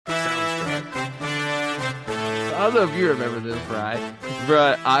don't know if you remember this, Brian,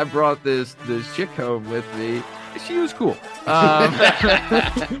 but I brought this chick home with me. She was cool. But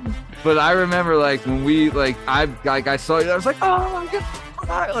I remember like when I saw you, I was like, oh my God,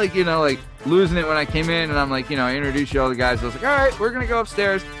 like, like losing it when I came in, and I'm like, I introduced you all the guys. I was like, all right, we're going to go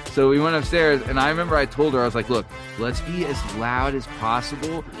upstairs. So we went upstairs, and I remember I told her, I was like, look, let's be as loud as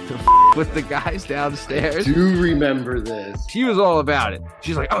possible to with the guys downstairs. I do remember this. She was all about it.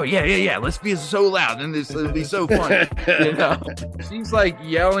 She's like, oh, yeah. Let's be so loud, and it'll be so fun. She's like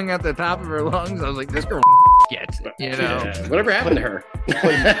yelling at the top of her lungs. I was like, this girl gets it, Yeah. Whatever happened to her?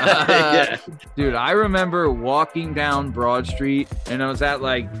 Dude, I remember walking down Broad Street, and I was at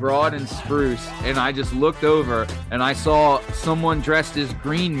like Broad and Spruce, and I just looked over, and I saw someone dressed as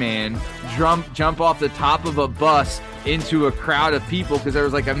Green Man jump off the top of a bus into a crowd of people because there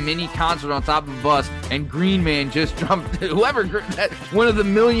was like a mini concert on top of a bus, and Green Man just jumped. One of the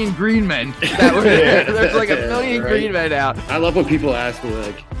million Green Men that were there. There's like a million Green Men out. I love when people ask me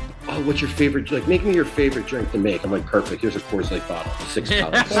like, oh, what's your favorite? Like, make me your favorite drink to make. I'm like, perfect. Here's a Coors Light bottle. $6.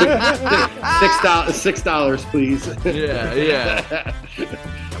 $6, please. Yeah.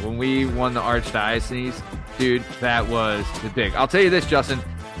 When we won the Archdiocese, dude, that was the big. I'll tell you this, Justin.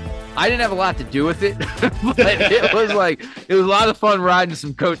 I didn't have a lot to do with it, but it was a lot of fun riding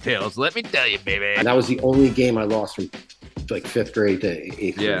some coattails. Let me tell you, baby. And that was the only game I lost from like 5th grade to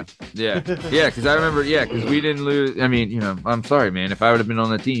 8th grade. Yeah. Because I remember, because we didn't lose. I mean, I'm sorry, man. If I would have been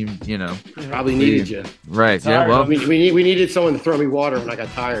on the team, probably needed you. Right. Yeah. Well, we needed someone to throw me water when I got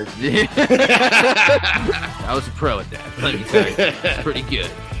tired. Yeah. I was a pro at that. Let me tell you, it's pretty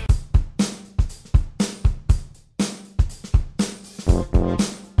good.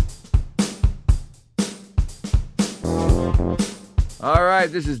 All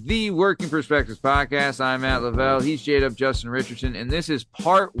right, this is the Working Perspectives Podcast. I'm Matt Lavelle. He's J-Dub Justin Richardson, and this is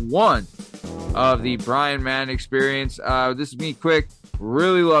part 1 of the Brian Madden experience. This is me quick.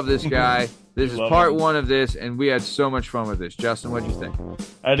 Really love this guy. This is part 1 of this, and we had so much fun with this. Justin, what'd you think?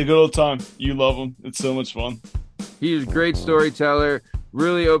 I had a good old time. You love him. It's so much fun. He's a great storyteller.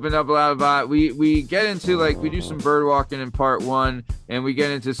 Really opened up a lot about we get into we do some bird walking in part 1, and we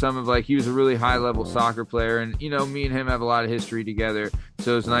get into some of he was a really high level soccer player, and me and him have a lot of history together,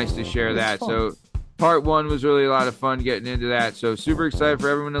 so it's nice to share that. So part 1 was really a lot of fun getting into that, so super excited for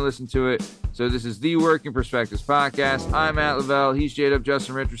everyone to listen to it. So this is the Working Perspectives Podcast. I'm Matt Lavelle. He's J-Dub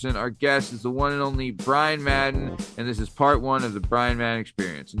Justin Richardson. Our guest is the one and only Brian Madden, and this is part 1 of the Brian Madden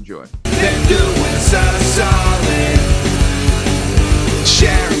experience. Enjoy. They're doing so solid.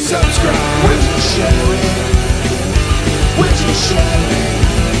 Share and subscribe. Would you share it? Would you share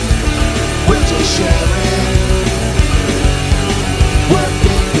it? Would you share it?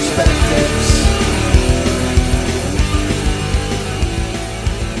 Working Perspectives.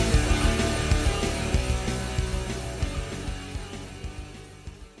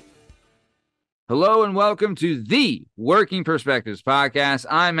 Hello and welcome to the Working Perspectives Podcast.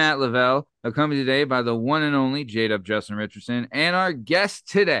 I'm Matt Lavelle, accompanied today by the one and only J-Dub Justin Richardson, and our guest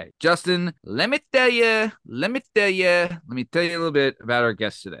today, Justin. Let me tell you a little bit about our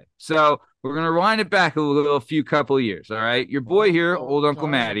guest today. So we're gonna rewind it back a few couple of years. All right, your boy here, old Uncle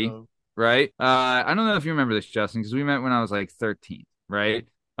Matty, right? I don't know if you remember this, Justin, because we met when I was 13, right?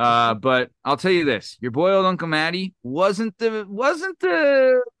 But I'll tell you this: your boy, old Uncle Matty, wasn't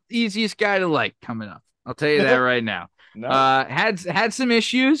the easiest guy to like coming up. I'll tell you that right now. No. Had some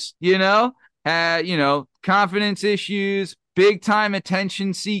issues, had confidence issues, big time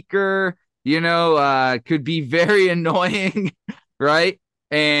attention seeker, could be very annoying, right?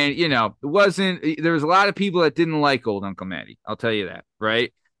 And there was a lot of people that didn't like old Uncle Matty. I'll tell you that,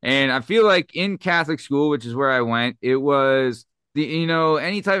 right? And I feel like in Catholic school, which is where I went, it was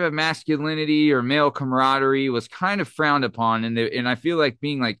any type of masculinity or male camaraderie was kind of frowned upon, and I feel like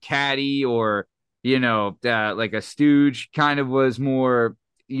being like catty or like a stooge kind of was more,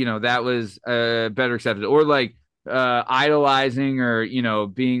 that was better accepted, or like idolizing or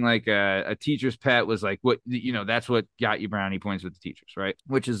being like a teacher's pet was like what that's what got you brownie points with the teachers, right?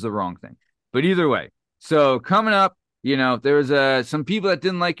 Which is the wrong thing, but either way. So coming up, there was some people that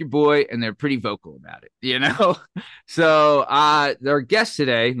didn't like your boy, and they're pretty vocal about it, So our guest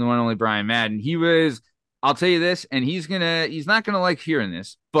today, the one and only Brian Madden, I'll tell you this, and he's not gonna like hearing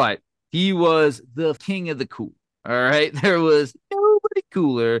this, but he was the king of the cool. All right, there was nobody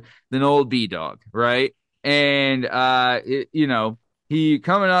cooler than old B-Dog, right? And he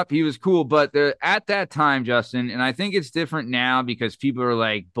coming up, he was cool, but at that time, Justin, and I think it's different now because people are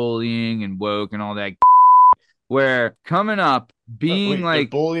like bullying and woke and all that. where coming up being Wait, they're like,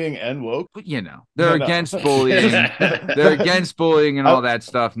 bullying and woke? they're No. against bullying. They're against bullying and all that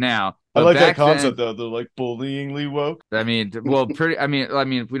stuff now. I But like that back concept then, though. They're like bullyingly woke. I mean, well, I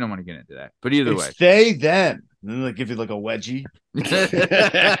mean, we don't want to get into that. But either way. It's they them. And then they give you like a wedgie.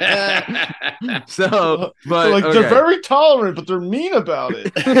 So, but like okay. they're very tolerant, but they're mean about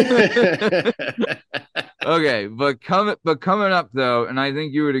it. Okay, but coming up though, and I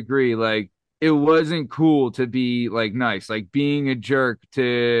think you would agree, like it wasn't cool to be like nice. Like being a jerk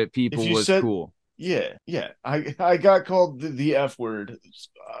to people If you was said- cool. Yeah. I got called the F word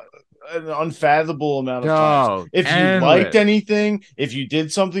an unfathomable amount of times. If you liked anything, if you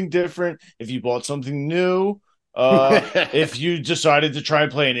did something different, if you bought something new, if you decided to try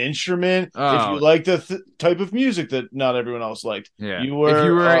and play an instrument, if you liked the type of music that not everyone else liked, yeah. You were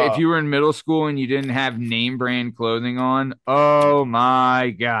if you were in middle school and you didn't have name brand clothing on, oh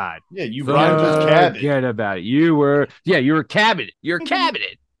my god, yeah, you rhymed with cabbage. Forget about it. You were cabinet. You're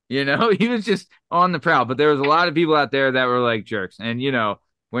cabinet. He was just on the prowl. But there was a lot of people out there that were like jerks. And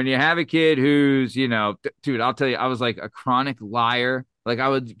when you have a kid who's dude, I'll tell you, I was like a chronic liar. Like I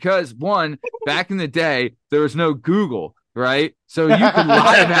would, because one, back in the day, there was no Google, right? So you could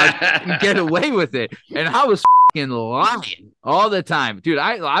lie about it and get away with it. And I was fucking lying all the time. Dude,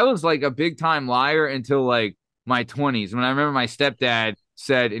 I was like a big time liar until like my 20s. When I remember my stepdad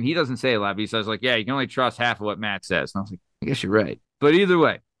said, and he doesn't say a lot, but he says like, yeah, you can only trust half of what Matt says. And I was like, I guess you're right. But either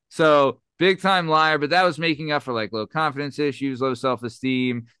way, so big time liar, but that was making up for like low confidence issues, low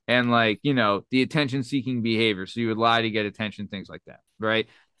self-esteem, and like, the attention seeking behavior. So you would lie to get attention, things like that. Right.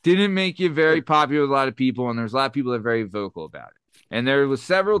 Didn't make you very popular with a lot of people. And there's a lot of people that are very vocal about it. And there was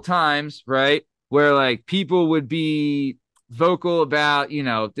several times, right, where like people would be vocal about,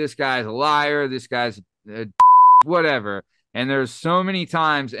 this guy's a liar, this guy's a whatever. And there's so many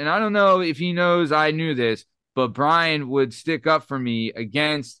times, and I don't know if he knows I knew this, but Brian would stick up for me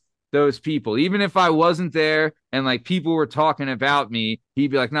against those people. Even if I wasn't there and like people were talking about me, he'd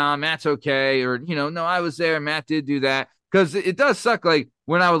be like, nah, Matt's okay. Or, no, I was there. Matt did do that. Because it does suck. Like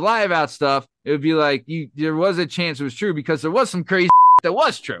when I would lie about stuff, it would be like there was a chance it was true because there was some crazy that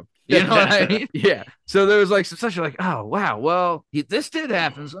was true. You know what I mean? Yeah. So there was like such like, oh wow, well this did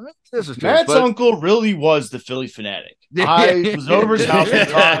happen. So this was true. Matt's uncle really was the Philly fanatic. I was over his house one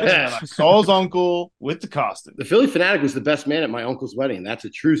time and I saw his uncle with the costume. The Philly fanatic was the best man at my uncle's wedding. That's a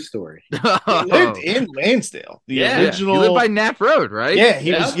true story. He lived in Lansdale. The original. He lived by Knapp Road, right? Yeah,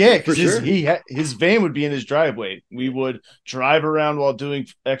 he was. Yeah, because sure. his van would be in his driveway. We would drive around while doing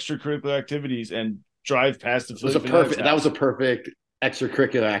extracurricular activities and drive past the Philly fanatic. That was a perfect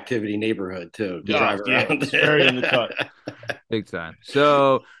extracurricular activity neighborhood too to drive around. It's very in the cut. Big time.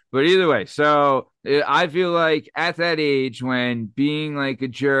 So, but either way, I feel like at that age when being like a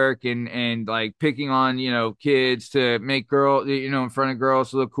jerk and like picking on, kids to make in front of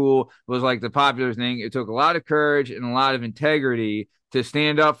girls to look cool was like the popular thing. It took a lot of courage and a lot of integrity to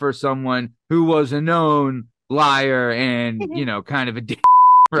stand up for someone who was a known liar and, kind of a dick,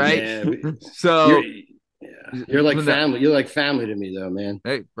 right? Yeah, so you're like family. You're like family to me, though, man.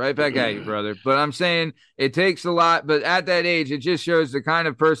 Hey, right back at you, brother. But I'm saying it takes a lot. But at that age, it just shows the kind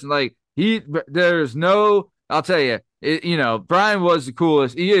of person like there's no. I'll tell you, Brian was the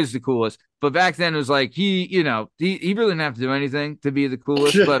coolest. He is the coolest. But back then, it was like he really didn't have to do anything to be the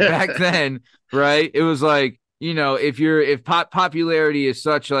coolest. But back then, right, it was like. If popularity is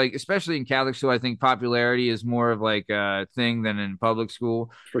such like, especially in Catholic school, I think popularity is more of like a thing than in public school.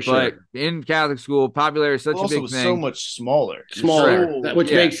 For sure. But in Catholic school, popularity is such a big thing. So much smaller,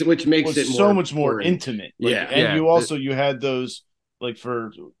 which makes it so much more intimate. You had those like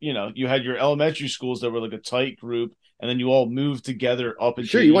you had your elementary schools that were like a tight group. And then you all moved together up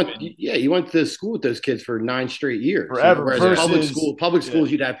into you went to school with those kids for 9 straight years. Forever. Whereas public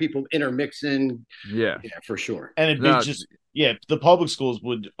schools, you'd have people intermixing. Yeah, for sure. And the public schools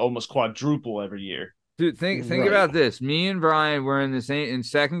would almost quadruple every year. Dude, think about this. Me and Brian were in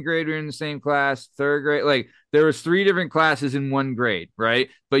second grade. We were in the same class. Third grade, like there was 3 different classes in one grade, right?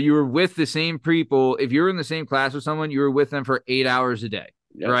 But you were with the same people. If you were in the same class with someone, you were with them for 8 hours a day.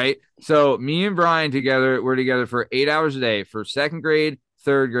 Yep. Right. So me and Brian were together for 8 hours a day for second grade,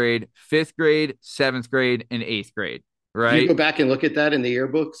 third grade, fifth grade, seventh grade, and eighth grade. Right. Do you go back and look at that in the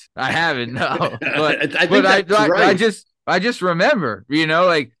yearbooks? I haven't, no. But I just remember,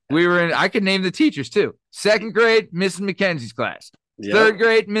 like we were in, I could name the teachers too. Second grade, Mrs. McKenzie's class. Yep. Third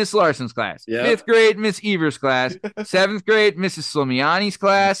grade, Miss Larson's class. Yep. Fifth grade, Miss Evers' class. Seventh grade, Mrs. Slimiani's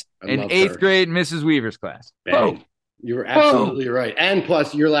class. And eighth grade, Mrs. Weaver's class. Bang. You were absolutely right. And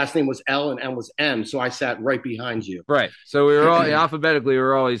plus, your last name was L and M was M, so I sat right behind you. Right. So we were all alphabetically, we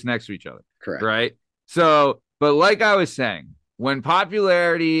were always next to each other. Correct. Right. So But like I was saying, when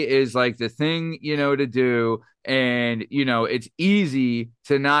popularity is like the thing, to do, and it's easy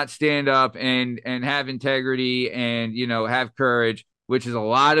to not stand up and have integrity and have courage, which is a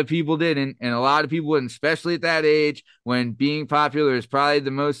lot of people didn't, and a lot of people wouldn't, especially at that age when being popular is probably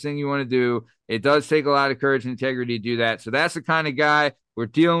the most thing you want to do. It does take a lot of courage and integrity to do that. So that's the kind of guy we're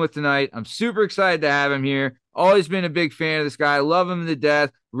dealing with tonight. I'm super excited to have him here. Always been a big fan of this guy. Love him to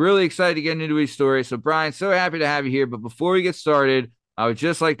death. Really excited to get into his story. So, Brian, so happy to have you here. But before we get started, I would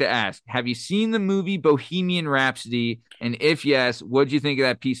just like to ask, have you seen the movie Bohemian Rhapsody? And if yes, what do you think of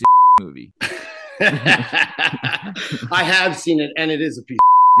that piece of movie? I have seen it, and it is a piece.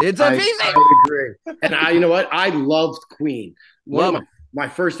 It's a piece. I agree. And you know what? I loved Queen. One of my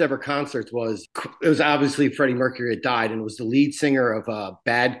first ever concerts was obviously Freddie Mercury had died, and it was the lead singer of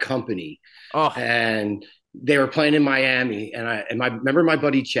Bad Company. Oh. And they were playing in Miami, and I remember my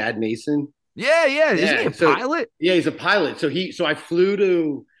buddy Chad Mason. Yeah. Isn't he a pilot? Yeah, he's a pilot. So I flew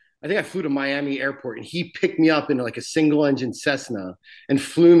to Miami Airport, and he picked me up in like a single engine Cessna and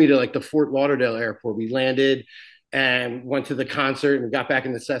flew me to like the Fort Lauderdale airport. We landed and went to the concert and got back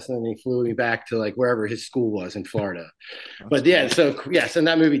in the Cessna, and he flew me back to like wherever his school was in Florida. But yeah, so yes, and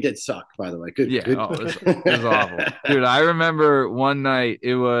that movie did suck, by the way. Good. It was awful. Dude, I remember one night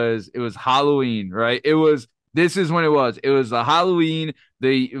it was Halloween, right? This is when it was the Halloween.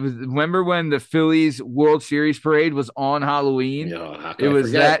 Remember when the Phillies World Series parade was on Halloween? Yeah, it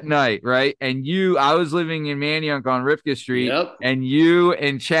was that night, right? And I was living in Manayunk on Ripka Street, and you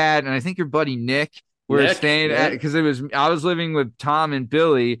and Chad, and I think your buddy Nick were staying at, because I was living with Tom and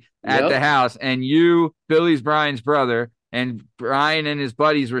Billy at the house, and Billy's Brian's brother, and Brian and his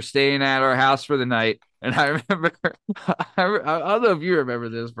buddies were staying at our house for the night. And I remember, I don't know if you remember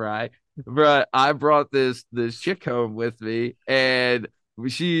this, Brian, but I brought this chick home with me, and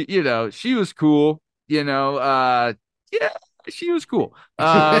she was cool, she was cool.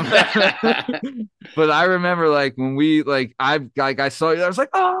 But I remember like when I saw you, I was like,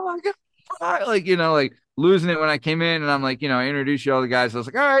 oh my God, losing it when I came in, and I'm like, I introduced you all the guys. I was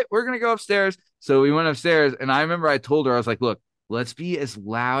like, all right, we're going to go upstairs. So we went upstairs, and I remember I told her, I was like, look, let's be as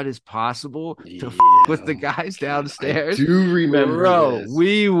loud as possible to with the guys downstairs. I do remember, bro.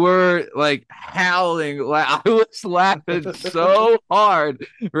 We were like howling. I was laughing so hard,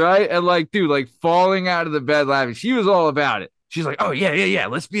 right? And dude, falling out of the bed laughing. She was all about it. She's like, oh yeah.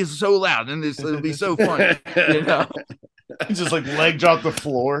 Let's be so loud, and it'll be so fun, Just leg drop the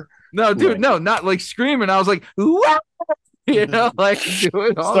floor. No, dude, no, not screaming. I was like, wow. Doing all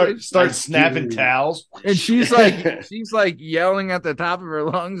start snapping towels, and she's yelling at the top of her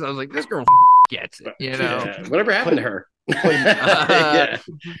lungs. I was like, this girl gets it, Yeah. Whatever happened to her?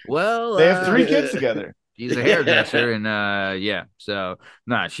 Well, they have 3 kids together. She's a hairdresser, and so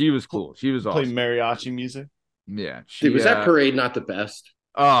she was cool. She was awesome. Playing mariachi music. Yeah, dude, was that parade not the best?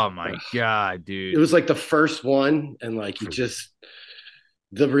 Oh my God, dude! It was the first one, and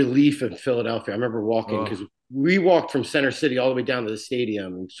the relief in Philadelphia. I remember walking because we walked from Center City all the way down to the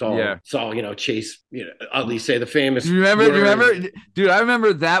stadium and saw Chase, at least say the famous. Do you remember? Dude, I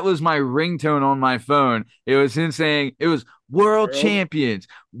remember that was my ringtone on my phone. It was him saying it was world champions.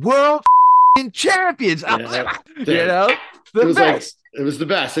 World champions. The best. It was the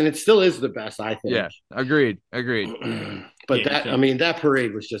best, and it still is the best, I think. Yeah, agreed. But that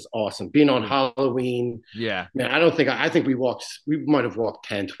parade was just awesome. Being on Halloween. Yeah. Man, I think we might have walked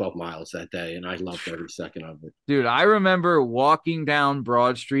 10, 12 miles that day, and I loved every second of it. Dude, I remember walking down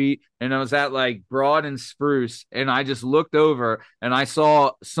Broad Street, and I was at Broad and Spruce, and I just looked over, and I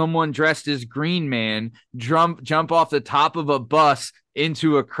saw someone dressed as Green Man jump off the top of a bus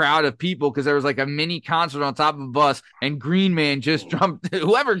into a crowd of people, because there was a mini concert on top of a bus, and Green Man just jumped.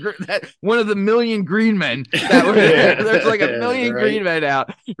 One of the million Green Men that were there. There's a million Green Men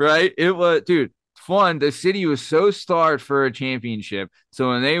out, right? It was, dude, fun. The city was so starved for a championship, so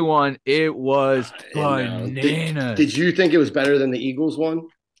when they won, it was bananas. Did you think it was better than the Eagles one?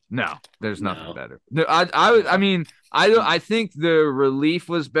 No, there's nothing better. No, I think the relief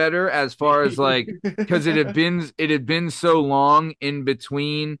was better, as far as because it had been so long in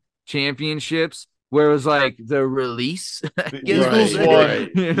between championships, where it was the release,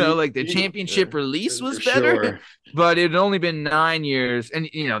 Right. the championship release was better. Sure. But it had only been 9 years, and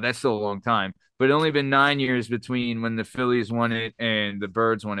that's still a long time. But it only been 9 years between when the Phillies won it and the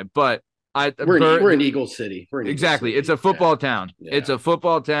Birds won it. But we're in Eagle City. Exactly. It's a football town. Yeah. It's a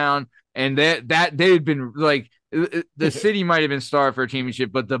football town. And that they had been the city might have been starved for a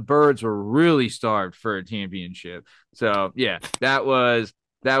championship, but the Birds were really starved for a championship. So yeah, that was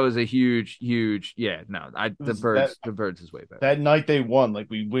that was a huge. Yeah, no, the birds is way better. That night they won, like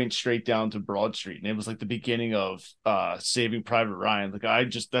we went straight down to Broad Street, and it was like the beginning of Saving Private Ryan. Like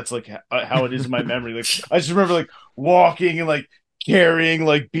that's like how it is in my memory. Like I just remember like walking and like carrying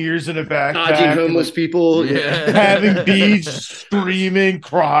like beers in a backpack, dodging homeless people, having bees, screaming,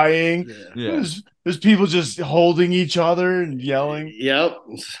 crying. Yeah. There's people just holding each other and yelling. Yep.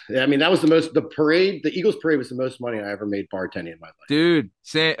 I mean, that was the parade. The Eagles parade was the most money I ever made bartending in my life. Dude,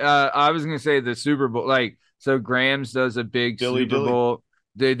 I was going to say the Super Bowl, like, so Graham's does a big Super Bowl.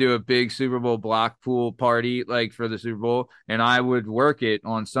 They do a big Super Bowl block pool party, like, for the Super Bowl. And I would work it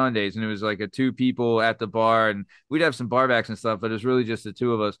on Sundays. And it was like a 2 people at the bar. And we'd have some barbacks and stuff, but it was really just the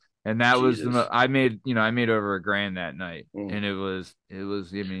 2 of us. And that was I made over $1,000 that night. And it was, I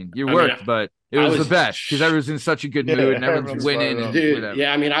mean, you worked, but it was the best because everyone's in such a good mood and everyone's winning. And dude, whatever.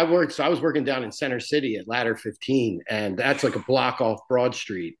 Yeah, I mean, I was working down in Center City at Ladder 15, and that's like a block off Broad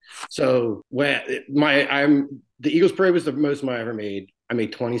Street. So when the Eagles parade was the most money I ever made. I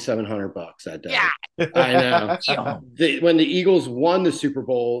made $2,700 that day. Yeah. I know. When the Eagles won the Super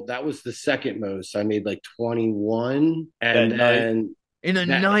Bowl, that was the second most. I made like 21, and then. In a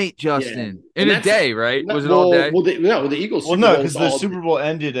night, Justin. Yeah. In a day, right? Was it all day? The Eagles. Well, no, because the Super Bowl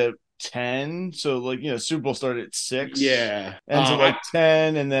ended at 10, so like Super Bowl started at 6. Yeah, ends at like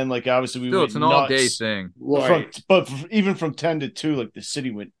 10, and then like obviously it's an all day thing. Right. Even from 10 to 2, like the city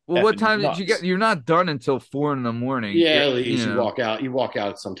went. Well, what time did you get? You're not done until 4 in the morning. Yeah, you walk out. You walk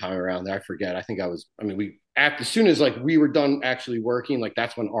out sometime around there. I forget. I think as soon as like we were done actually working, like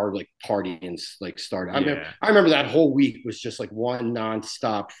that's when our like partying like started. I remember that whole week was just like one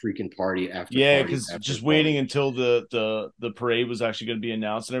nonstop freaking party after. Yeah, because just waiting until the parade was actually going to be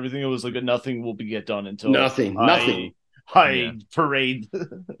announced and everything. It was like nothing will get done until nothing. Parade.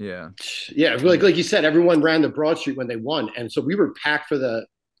 Yeah. Like you said, everyone ran the Broad Street when they won, and so we were packed for the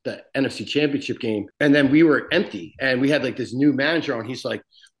NFC Championship game, and then we were empty, and we had like this new manager on. He's like,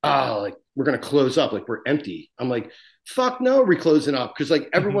 "Oh, like we're gonna close up, like we're empty." I'm like, "Fuck no, we're closing up," because like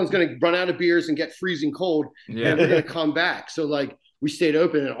everyone's gonna run out of beers and get freezing cold, and we're gonna come back. So like we stayed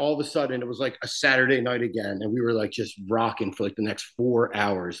open, and all of a sudden it was like a Saturday night again, and we were like just rocking for like the next 4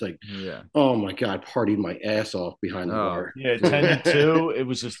 hours. Like, oh my god, partied my ass off behind the bar. Yeah, 10 to 2, it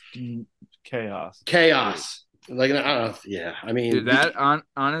was just chaos. Like, I don't know. Yeah, I mean, dude, that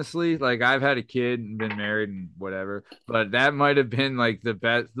honestly, like, I've had a kid and been married and whatever, but that might have been like the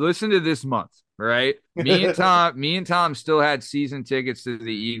best. Listen to this month, right? Me and Tom still had season tickets to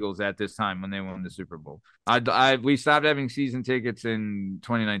the Eagles at this time when they won the Super Bowl. We stopped having season tickets in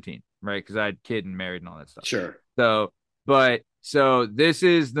 2019, right? Because I had kid and married and all that stuff. Sure. So this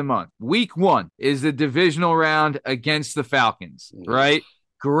is the month. Week 1 is the divisional round against the Falcons, right?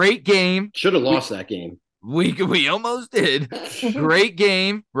 Great game. Should have lost that game. We almost did. Great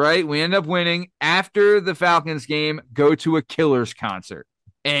game, right? We end up winning. After the Falcons game, go to a Killers concert.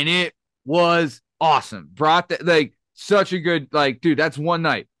 And it was awesome. Brought that, like, such a good, like, dude, that's one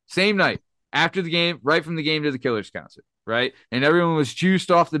night. Same night. After the game, right from the game to the Killers concert, right? And everyone was juiced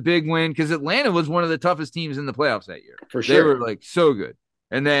off the big win because Atlanta was one of the toughest teams in the playoffs that year. For sure. They were, like, so good.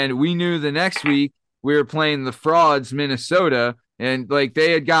 And then we knew the next week we were playing the Frauds, Minnesota, and, like,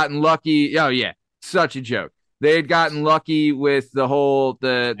 they had gotten lucky. Oh, yeah. Such a joke. They had gotten lucky with the whole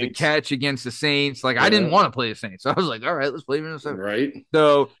the catch against the Saints. Like, I didn't want to play the Saints. So I was like, all right, let's play Minnesota. Right.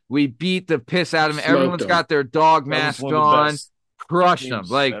 So we beat the piss out of them. Everyone's got their dog mask on. Crushed them.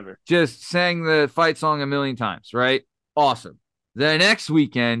 Like, just sang the fight song a million times, right? Awesome. The next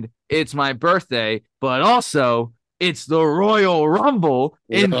weekend, it's my birthday, but also it's the Royal Rumble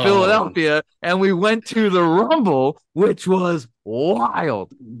in Philadelphia, and we went to the Rumble, which was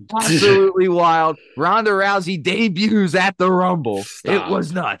wild. Absolutely wild. Ronda Rousey debuts at the Rumble. It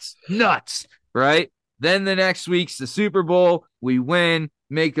was nuts, right? Then the next week's the Super Bowl. We win,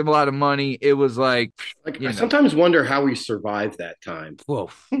 make a lot of money. It was like I sometimes wonder how we survived that time.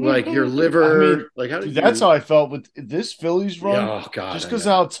 Whoa. Like your liver. That's how I felt with this Phillies run. Oh god. Just because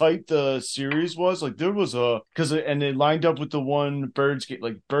how tight the series was. Like there was and they lined up with the one Birds game.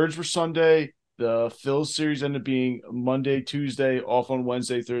 Like Birds were Sunday. The Phils series ended up being Monday, Tuesday, off on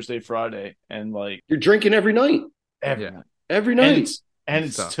Wednesday, Thursday, Friday. And like you're drinking every night. Every night. And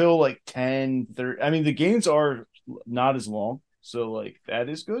it's till like 10:30. I mean, the games are not as long, so like that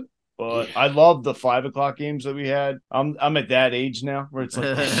is good. But I love the 5:00 games that we had. I'm at that age now where it's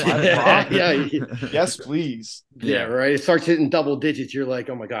like 5:00. Yes, please. Yeah, right. It starts hitting double digits. You're like,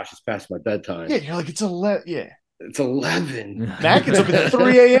 oh my gosh, it's past my bedtime. Yeah, you're like it's 11. Yeah. It's 11. Matt gets up at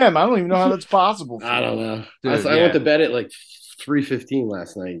 3 a.m. I don't even know how that's possible. I don't know. Dude, I went to bed at like 3:15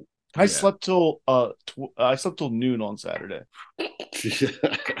 last night. I slept till noon on Saturday.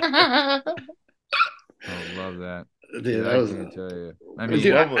 I love that. Dude, I can't tell you. I mean,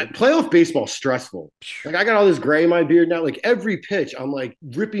 dude, playoff baseball's stressful. Like, I got all this gray in my beard now. Like, every pitch, I'm like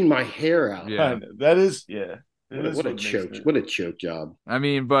ripping my hair out. Yeah. That is, yeah. What a choke! What a choke job. I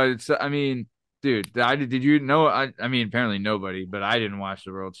mean, but dude, did you know? I mean, apparently nobody, but I didn't watch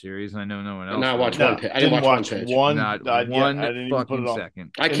the World Series. I know no one else. No, I watched one pitch. I didn't watch one pitch. Not one fucking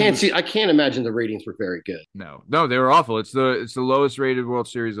second. I can't imagine the ratings were very good. No, they were awful. It's the lowest rated World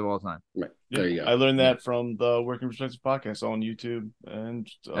Series of all time. Right. There you go. I learned that from the Working Perspective podcast on YouTube, and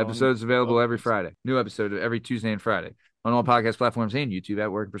episodes available every Friday. New episode every Tuesday and Friday on all podcast platforms and YouTube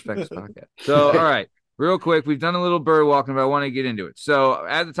at Working Perspectives podcast. So, all right. Real quick, we've done a little bird walking, but I want to get into it. So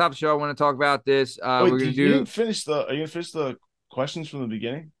at the top of the show, I want to talk about this. We're going to do. You didn't finish are you going to finish the questions from the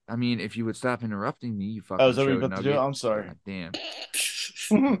beginning? I mean, if you would stop interrupting me, you fucking. Oh, is that what you're about to do? I'm sorry. God damn.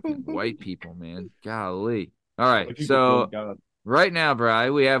 White people, man. Golly. All right. So right now,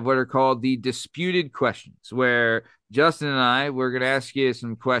 Bri, we have what are called the disputed questions, where Justin and we're going to ask you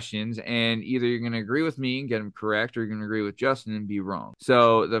some questions, and either you're going to agree with me and get them correct, or you're going to agree with Justin and be wrong.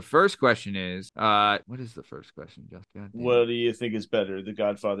 So the first question is, what is the first question, Justin? What do you think is better, The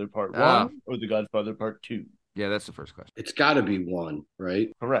Godfather Part 1 or The Godfather Part 2? Yeah, that's the first question. It's got to be 1, right?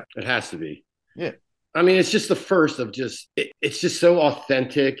 Correct. It has to be. Yeah. I mean, it's just the first of it's just so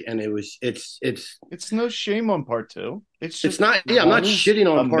authentic, and it's no shame on Part 2. It's not. Yeah, I'm not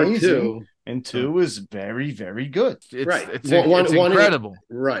shitting on Part 2. And 2 is very, very good. It's incredible.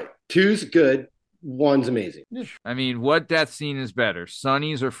 Right. 2's good. 1's amazing. Yeah. I mean, what death scene is better,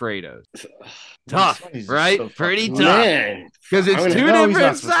 Sonny's or Fredo's? Tough, right? So pretty tough. Man. Because it's two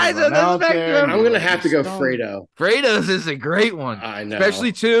different sides of the spectrum. I'm going to have to go Fredo. Fredo's is a great one. I know.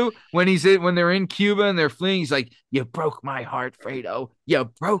 Especially, too, when they're in Cuba and they're fleeing, he's like, you broke my heart, Fredo. You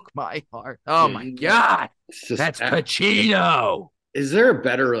broke my heart. Oh, my God. That's Pacino. Is there a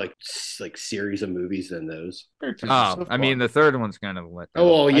better like series of movies than those? Oh, I mean, the third one's kind of lit.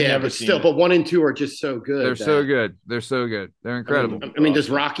 Oh, well, yeah, but still, but 1 and 2 are just so good. They're so good. They're so good. They're incredible. I mean, does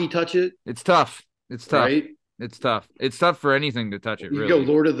Rocky touch it? It's tough. It's tough. Right? It's tough. It's tough for anything to touch it. You really. go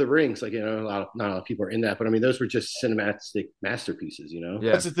Lord of the Rings, like, not a lot of people are in that, but I mean, those were just cinematic masterpieces, Yeah.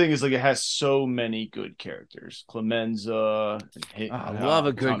 That's the thing, is like it has so many good characters. Clemenza, I love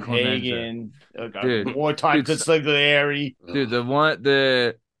a good Tom Clemenza. Dude, more time Consigliere. Dude,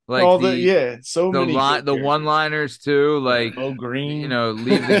 so many the one-liners too, like Mo Green,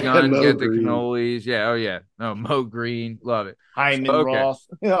 leave the gun, get the cannolis. Yeah, oh yeah, no, Mo Green, love it. Hyman Roth.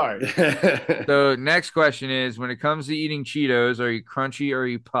 All right. So next question is: when it comes to eating Cheetos, are you crunchy or are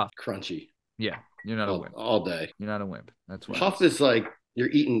you puffed? Crunchy. Yeah, you're not a wimp all day. You're not a wimp. That's why. Puffed is like you're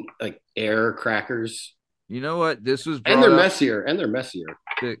eating like air crackers. You know what? This was and they're messier.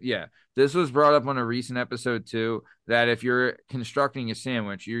 Yeah. This was brought up on a recent episode too, that if you're constructing a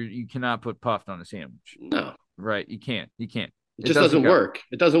sandwich, you cannot put puffed on a sandwich. No. Right. You can't. It just doesn't work.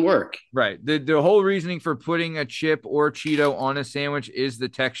 It doesn't work. Right. The whole reasoning for putting a chip or Cheeto on a sandwich is the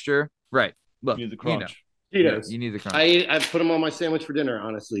texture. Right. Look, you need the crunch. Cheetos. You need the crunch. I put them on my sandwich for dinner,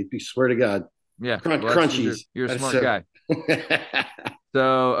 honestly. Swear to God. Yeah. Crunchies. You're a smart guy.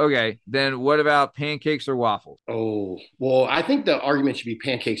 So, okay, then what about pancakes or waffles? Oh, well, I think the argument should be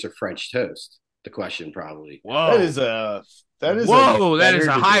pancakes or French toast. The question probably. Whoa. That is a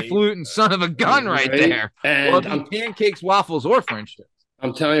highfalutin son of a gun right there. And pancakes, waffles, or French toast.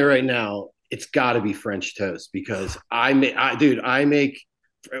 I'm telling you right now, it's got to be French toast because I make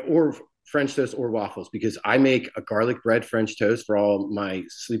or French toast or waffles because I make a garlic bread French toast for all my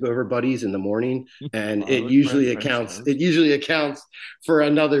sleepover buddies in the morning, and it usually accounts for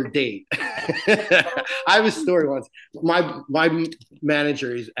another date. I have a story once. My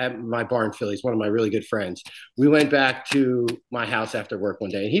manager is at my bar in Philly. He's one of my really good friends. We went back to my house after work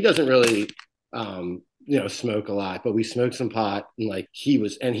one day, and he doesn't really smoke a lot, but we smoked some pot, and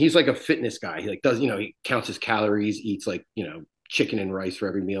he's like a fitness guy. He does he counts his calories, eats chicken and rice for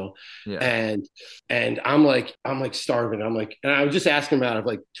every meal. Yeah. And I'm like starving. And I was just asking him out of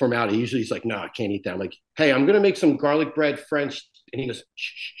formality. Usually he's like, no, I can't eat that. I'm like, hey, I'm going to make some garlic bread French. And he goes,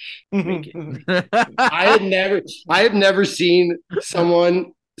 shh, make it. I had never seen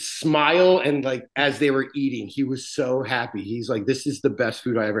someone smile and as they were eating, he was so happy. He's like, this is the best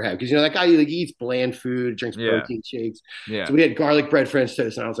food I ever had. Because that guy eats bland food, drinks protein shakes. Yeah. So we had garlic bread French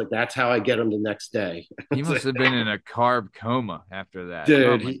toast, and I was like, that's how I get him the next day. He must have been in a carb coma after that. Dude,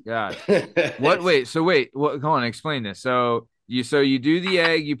 oh my God. Wait, go on, explain this. So you do the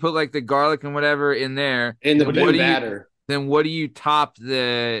egg, you put the garlic and whatever in there. In the batter. then what do you top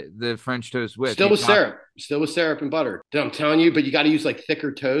the French toast with? Still You with top- syrup. Still with syrup and butter. Dude, I'm telling you, but you got to use like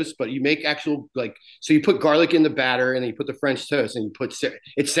thicker toast. But you make actual like so you put garlic in the batter and then you put the French toast and you put syrup.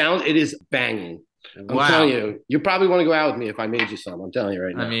 It is banging. I'm Wow. telling you, you probably want to go out with me if I made you some. I'm telling you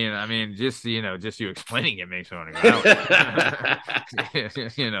right now. I mean, just you explaining it makes me want to go out.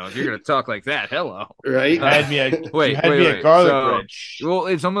 If you're gonna talk like that, hello. Right? You had me at, Wait, you had wait, me wait. at garlic So- bread. Well,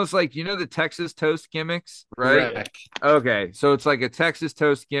 it's almost like the Texas toast gimmicks, right? Correct. Okay, so it's like a Texas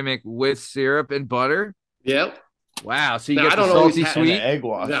toast gimmick with syrup and butter. Yep. Wow, so you Now, get I the don't always salty have- And the sweet. egg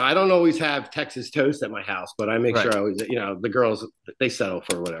wash. No, I don't always have Texas toast at my house, but I make Right. sure I always, the girls, they settle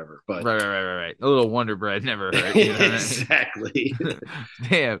for whatever. But Right. A little Wonder Bread never hurt. You know what I mean? exactly.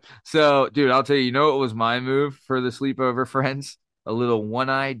 Damn. So, dude, I'll tell you, what was my move for the sleepover friends? A little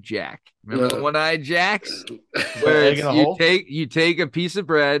one-eyed Jack. Remember the one-eyed Jacks? Where Egg in a hole? you take a piece of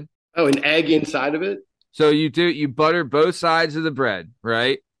bread. Oh, an egg inside of it? So you butter both sides of the bread,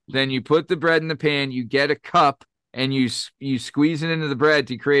 right? Then you put the bread in the pan, you get a cup and you squeeze it into the bread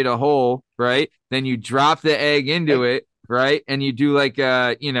to create a hole, right? Then you drop the egg into it, right? And you do like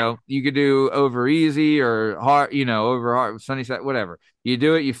you could do over easy or hard, over hard, sunny side, whatever. You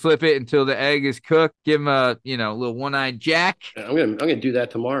do it, you flip it until the egg is cooked. Give them a little one-eyed Jack. I'm gonna do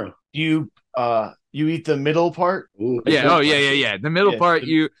that tomorrow. You eat the middle part, Ooh, Yeah. Oh yeah. The middle Yeah, part,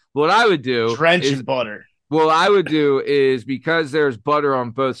 what I would do drench is in butter. what I would do is because there's butter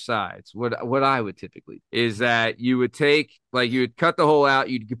on both sides. What I would typically is that you would take you would cut the hole out.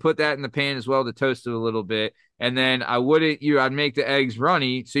 You could put that in the pan as well to toast it a little bit, and then I'd make the eggs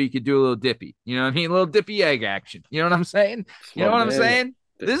runny so you could do a little dippy. You know what I mean? A little dippy egg action. You know what I'm saying? You know what I'm saying?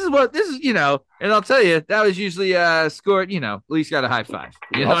 This is, and I'll tell you, that was usually scored, at least got a high five.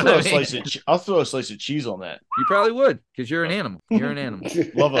 You know I'll what throw I mean? I'll throw a slice of cheese on that. You probably would, because you're an animal. You're an animal.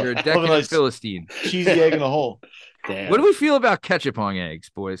 Love You're a decadent nice Philistine. cheesy egg in a hole. Damn. What do we feel about ketchup on eggs,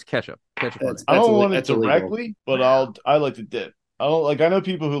 boys? Ketchup on eggs. I don't want it that's illegal. directly, but I like to dip. I know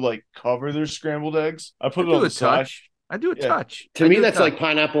people who cover their scrambled eggs. I put it on the side. touch. I do a Yeah. touch. To I me, do a that's touch. like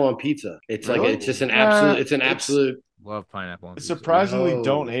pineapple on pizza. It's Really? it's just an absolute. It's an absolute. Love pineapple. On I pizza. surprisingly No.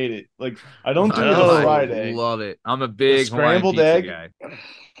 don't hate it. I don't do I it know. with a love fried it. egg. Love it. I'm a big scrambled Hawaiian pizza egg? guy.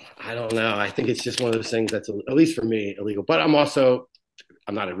 I don't know. I think it's just one of those things that's at least for me illegal. But I'm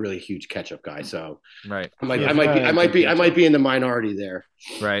not a really huge ketchup guy, so Right. I might Yeah, I might be in the minority there.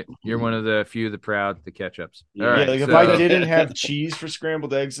 Right. You're one of the few, the proud, the ketchups. Yeah, All right. If so- I didn't have cheese for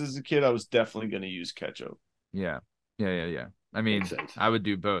scrambled eggs as a kid, I was definitely going to use ketchup. Yeah. I mean, Makes sense. I would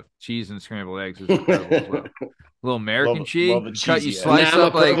do both. Cheese and scrambled eggs is incredible as well. A little American Love cheese. a Cut you cheesy egg. slice Nah,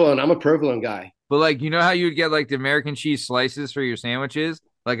 up I'm a provolone guy. but you know how you would get the American cheese slices for your sandwiches?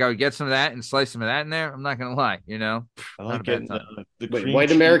 I would get some of that and slice some of that in there. I'm not gonna lie, I Not a like bad getting time. the Wait, cream white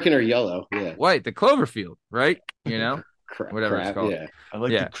cheese. American or yellow? Yeah. White, the Cloverfield, right? Whatever it's Crap, called. Yeah. I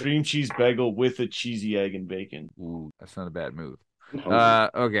like Yeah. the cream cheese bagel with a cheesy egg and bacon. Ooh, that's not a bad move. Oh,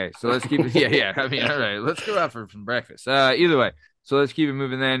 Okay, so let's keep it. Yeah. I mean, all right, let's go out for some breakfast. Either way, so let's keep it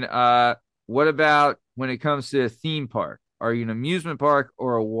moving then. What about when it comes to a theme park? Are you an amusement park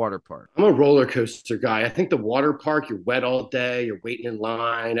or a water park? I'm a roller coaster guy. I think the water park, you're wet all day, you're waiting in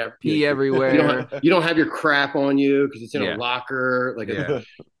line, Pee everywhere. You don't have your crap on you because it's in Yeah. a locker. Yeah.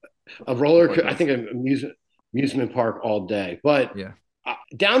 A roller. I think an amusement park all day. But Yeah.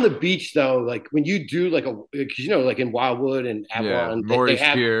 Down the beach though, when you do because in Wildwood and Avalon, Morris they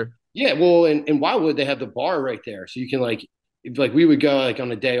have Pier. yeah. Well, in Wildwood they have the bar right there, so you can we would go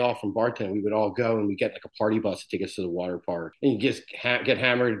on a day off from bartending, we would all go and we get a party bus to take us to the water park and you just get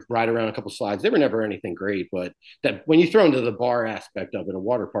hammered, ride around a couple slides. They were never anything great, but that when you throw into the bar aspect of it, a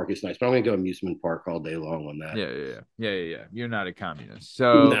water park is nice. But I'm gonna go amusement park all day long on that. Yeah. You're not a communist.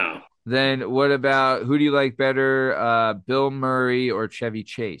 So No. then what about who do you like better, Bill Murray or Chevy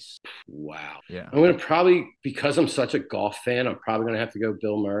Chase? Wow. Yeah. I'm gonna probably, because I'm such a golf fan, I'm probably gonna have to go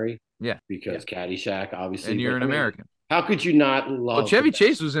Bill Murray. Yeah. Because Caddyshack, obviously. And you're an American. How could you not love? Well, Chevy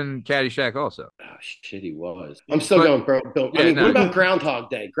Chase was in Caddyshack also. Oh, shit, he was. I'm still going, bro. Bill. Yeah, I mean, no. what about Groundhog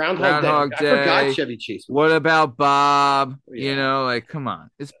Day? Groundhog Day. Day. I forgot Chevy Chase. What about Bob? Yeah. Come on.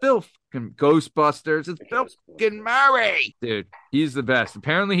 It's Bill fucking Ghostbusters. It's Bill fucking Murray. Dude, he's the best.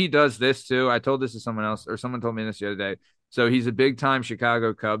 Apparently he does this too. I told this to someone else, or someone told me this the other day. So he's a big time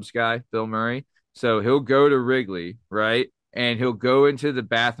Chicago Cubs guy, Bill Murray. So he'll go to Wrigley, right? And he'll go into the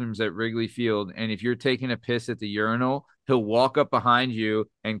bathrooms at Wrigley Field. And if you're taking a piss at the urinal, he'll walk up behind you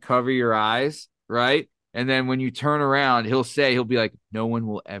and cover your eyes, right? And then when you turn around, he'll be like, no one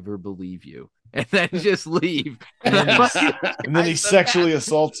will ever believe you. And then just leave. And then he sexually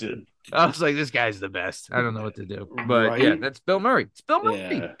assaults you. I was like, this guy's the best. I don't know what to do. But Right? yeah, that's Bill Murray. It's Bill Murray.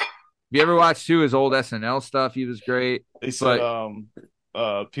 Yeah. you ever watched his old SNL stuff? He was great. They said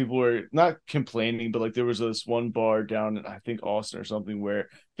but people were not complaining, but like there was this one bar down in I think Austin or something where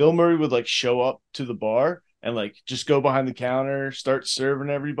Bill Murray would like show up to the bar and like just go behind the counter, start serving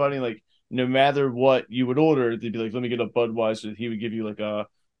everybody. Like no matter what you would order, they'd be like, "Let me get a Budweiser." He would give you like a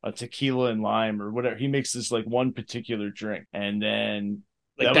tequila and lime or whatever. He makes this like one particular drink, and then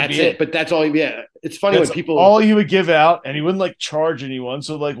Like that would that's be it. But that's all. Yeah, it's funny That's when people. all he would give out, and he wouldn't like charge anyone.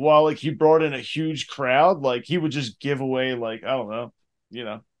 So like while like he brought in a huge crowd, like he would just give away like I don't know,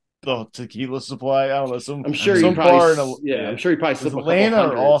 the tequila supply. I don't know. I'm sure some you probably. bar I'm sure you probably was slip a couple Atlanta or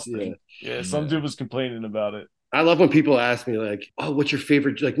hundreds. Austin. Yeah, some dude was complaining about it. I love when people ask me like, "Oh, what's your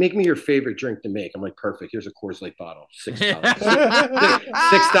favorite? Like, make me your favorite drink to make." I'm like, "Perfect. Here's a Coors Light bottle. $6.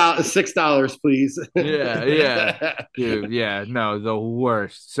 $6, please." Yeah, dude. Yeah, no, the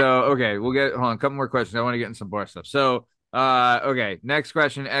worst. So okay, hold on, a couple more questions. I want to get in some bar stuff. So okay, next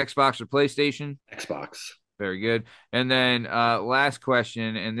question: Xbox or PlayStation? Xbox. Very good. And then last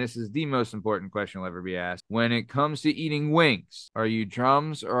question, and this is the most important question you'll ever be asked. When it comes to eating wings, are you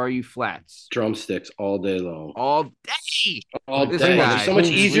drums or are you flats? Drumsticks all day long. All day. All This day. guy- They're so much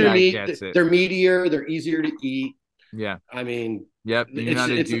this easier to guy eat. gets it. They're meatier. They're easier to eat. Yeah. I mean, Yep. You're It's-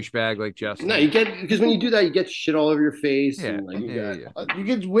 not a it's- douchebag like Justin. no, you get because when you do that, you get shit all over your face. Yeah. And like, Yeah. You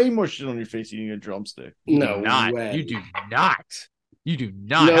get way more shit on your face eating a drumstick. No Not. way. You do not. You do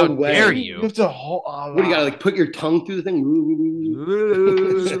not. No How way. dare You you? have to What do you gotta like put your tongue through the thing?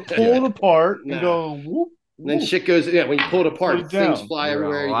 pull it apart and Nah. go whoop. And then whoop. shit goes. Yeah, when you pull it apart, Put it down. things fly You're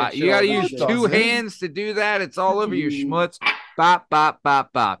everywhere. a lot- get You shit got to all over use your doesn't. two hands to do that. It's all over your schmutz. Bop, bop,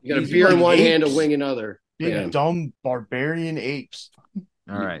 bop, bop. You got a Easy beer in money. one hand, a apes. wing in another. Big Yeah. dumb barbarian apes.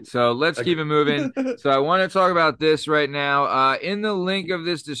 All right, so let's keep it moving. So I want to talk about this right now. In the link of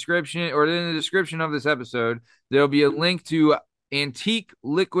this description, or in the description of this episode, there'll be a link to Antique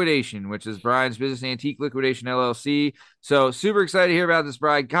Liquidation, which is Brian's business, Antique Liquidation LLC. So super excited to hear about this,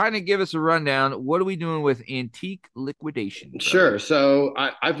 Brian. Kind of give us a rundown. What are we doing with Antique Liquidation? Brother? Sure. So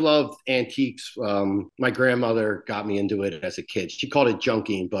I've loved antiques. My grandmother got me into it as a kid. She called it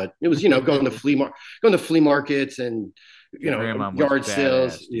junking, but it was going to flea markets and yard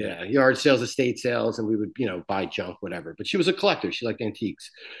sales. Badass, dude. Yeah, yard sales, estate sales, and we would buy junk, whatever. But she was a collector. She liked antiques.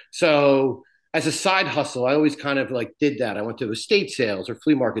 So as a side hustle, I always kind of like did that. I went to estate sales or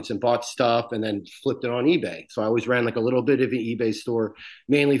flea markets and bought stuff and then flipped it on eBay. So I always ran like a little bit of an eBay store,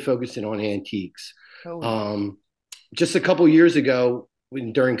 mainly focusing on antiques. Just a couple years ago,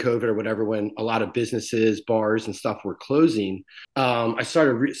 during COVID or whatever, when a lot of businesses, bars and stuff were closing, I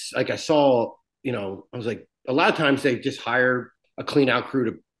started I saw, I was like, a lot of times they just hire a clean out crew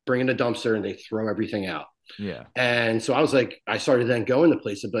to bring in a dumpster and they throw everything out. Yeah. And so I was like, I started then going to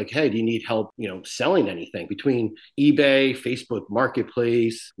places like, hey, do you need help, selling anything between eBay, Facebook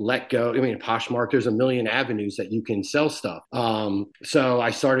Marketplace, Let Go? I mean, Poshmark, there's a million avenues that you can sell stuff. So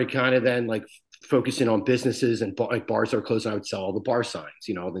I started kind of then like focusing on businesses and like bars that are closing. I would sell all the bar signs,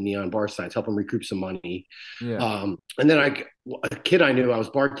 the neon bar signs, help them recoup some money. Yeah. And then a kid I knew, I was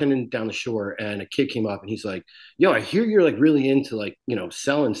bartending down the shore and a kid came up and he's like, yo, I hear you're like really into like,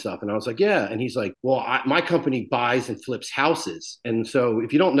 selling stuff. And I was like, yeah. And he's like, well, my company buys and flips houses. And so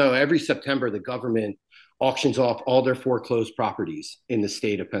if you don't know, every September, the government auctions off all their foreclosed properties in the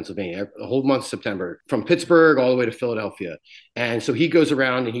state of Pennsylvania, the whole month of September, from Pittsburgh all the way to Philadelphia. And so he goes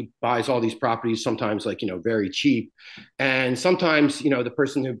around and he buys all these properties, sometimes like, very cheap. And sometimes, the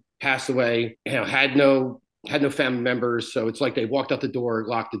person who passed away, had no family members. So it's like they walked out the door,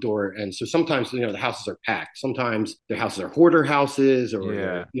 locked the door. And so sometimes, the houses are packed. Sometimes their houses are hoarder houses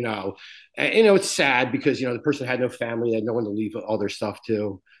or, it's sad because, the person had no family, they had no one to leave all their stuff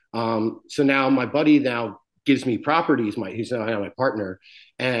to. So now my buddy gives me properties. He's now my partner,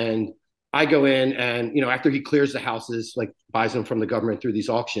 and I go in and, after he clears the houses, like buys them from the government through these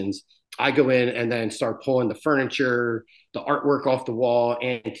auctions, I go in and then start pulling the furniture, the artwork off the wall,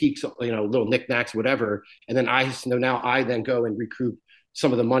 antiques, little knickknacks, whatever. And then now I then go and recoup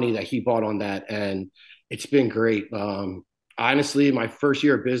some of the money that he bought on that. And it's been great. Honestly, my first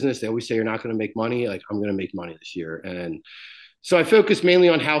year of business, they always say you're not going to make money. Like, I'm going to make money this year. And so I focus mainly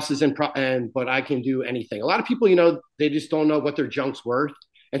on houses but I can do anything. A lot of people, they just don't know what their junk's worth.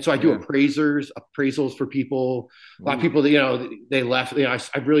 And so I do appraisals for people. A lot of people, they left,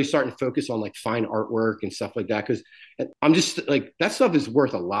 I'm really starting to focus on like fine artwork and stuff like that. Cause I'm just like, that stuff is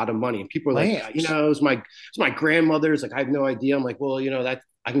worth a lot of money. And people are like, it's my grandmother's. Like, I have no idea. I'm like, well, that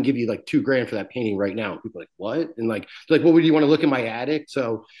I can give you like $2,000 for that painting right now. And people are like, what? And like, they're like, well, would you want to look in my attic?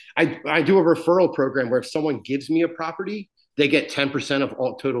 So I do a referral program where if someone gives me a property, they get 10% of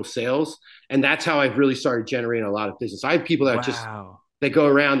all total sales. And that's how I've really started generating a lot of business. I have people that they go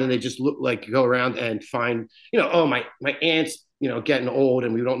around and they just go around and find, oh, my aunt's, getting old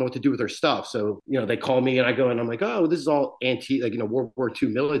and we don't know what to do with her stuff. So, they call me and I go and I'm like, oh, this is all antique, like, World War II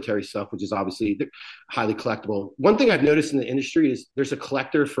military stuff, which is obviously highly collectible. One thing I've noticed in the industry is there's a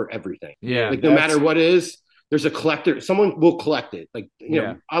collector for everything. Yeah. Like no matter what it is, there's a collector. Someone will collect it. Like,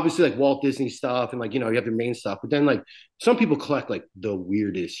 obviously like Walt Disney stuff and like, you have your main stuff, but then like some people collect like the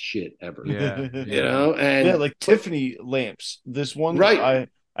weirdest shit ever. Yeah. And like Tiffany lamps. This one, right.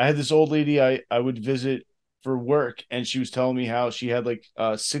 I had this old lady I would visit for work, and she was telling me how she had like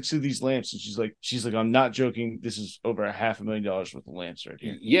 6 of these lamps, and she's like, I'm not joking, this is over $500,000 worth of lamps right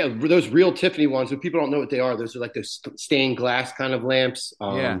here. Yeah, those real Tiffany ones, but people don't know what they are. Those are like those stained glass kind of lamps.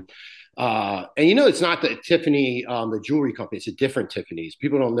 And it's not the Tiffany, the jewelry company. It's a different Tiffany's.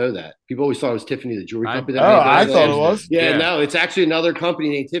 People don't know that. People always thought it was Tiffany, the jewelry company. I thought it was. Yeah, no, it's actually another company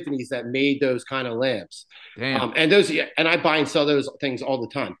named Tiffany's that made those kind of lamps. Damn. And I buy and sell those things all the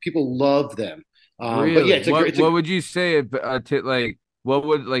time. People love them. Really? But yeah, what would you say? What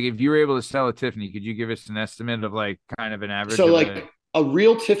would, like, if you were able to sell a Tiffany, could you give us an estimate of like kind of an average? So like a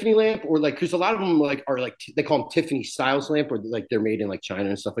real Tiffany lamp, or like, because a lot of them like are like they call them Tiffany styles lamp, or like they're made in like China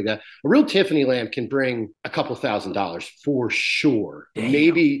and stuff like that. A real Tiffany lamp can bring a couple $1,000s for sure. Damn.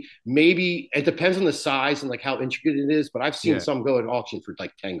 Maybe it depends on the size and like how intricate it is. But I've seen some go at auction for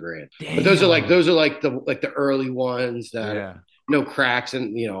like 10 grand. Damn. But those are like the early ones that. No cracks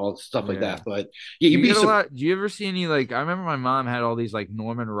and all stuff like that. But you'd be a lot. Do you ever see any, like, I remember my mom had all these like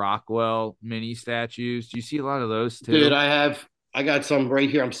Norman Rockwell mini statues. Do you see a lot of those too? Dude, I got some right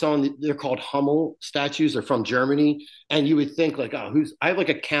here. I'm selling. They're called Hummel statues. They're from Germany, and you would think like, oh, I have like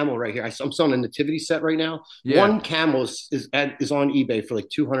a camel right here. I'm selling a nativity set right now. Yeah. One camel is on eBay for like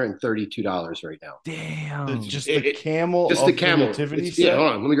 $232 right now. Damn, just the camel. Just the camel. Nativity set? Yeah,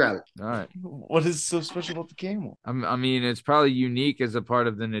 hold on, let me grab it. All right. What is so special about the camel? I mean, it's probably unique as a part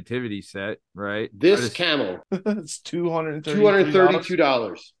of the nativity set, right? This camel, it's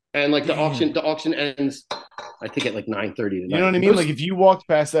 $232. And like the auction ends, I think at like 9:30 tonight. You know what I mean? Like if you walked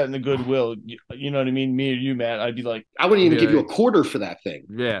past that in the Goodwill, you know what I mean? Me or you, Matt, I'd be like, I wouldn't even give you a quarter for that thing.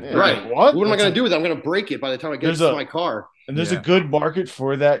 Yeah. Right. What am I going to do with it? I'm going to break it by the time I get to my car. And there's a good market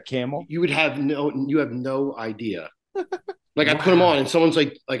for that camel. You have no idea. Like I put them on, and someone's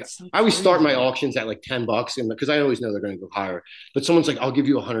like I always start my auctions at like $10, and because I always know they're going to go higher. But someone's like, "I'll give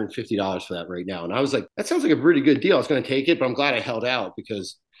you $150 for that right now," and I was like, "That sounds like a pretty good deal." I was going to take it, but I'm glad I held out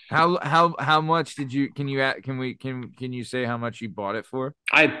because. How much did you? Can you say how much you bought it for?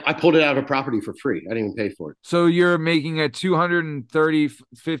 I pulled it out of a property for free. I didn't even pay for it. So you're making a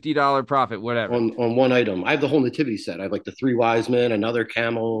 $250 profit, whatever, on one item. I have the whole nativity set. I have like the 3 wise men, another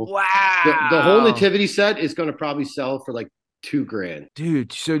camel. Wow. The whole nativity set is going to probably sell for like $2,000,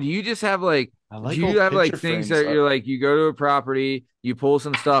 dude. So do you just have like? Do you have like things that you're like, you go to a property, you pull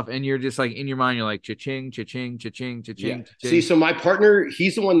some stuff, and you're just like in your mind, you're like cha-ching, cha-ching, cha-ching, cha-ching. Yeah. See, so my partner,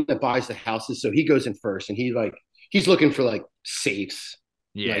 he's the one that buys the houses, so he goes in first, and he's looking for like safes.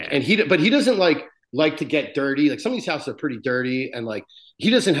 Yeah, but he doesn't like to get dirty. Like some of these houses are pretty dirty, and like he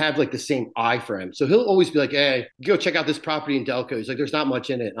doesn't have like the same eye for him. So he'll always be like, "Hey, go check out this property in Delco." He's like, "There's not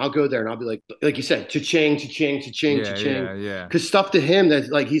much in it." And I'll go there and I'll be like you said, cha-ching, cha-ching, cha-ching, cha-ching. Yeah. Because stuff to him that's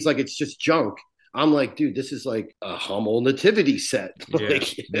like he's like it's just junk. I'm like, dude, this is like a Hummel nativity set.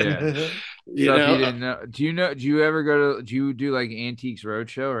 Like, you didn't know. Do you do like Antiques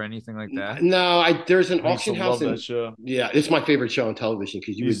Roadshow or anything like that? No, there's an auction house. Yeah, it's my favorite show on television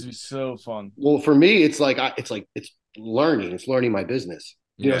because it would be so fun. Well, for me, it's learning. It's learning my business.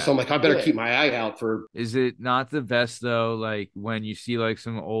 You know, so I'm like, I better keep my eye out for. Is it not the best though? Like when you see like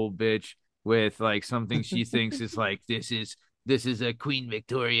some old bitch with like something she thinks is like this is a Queen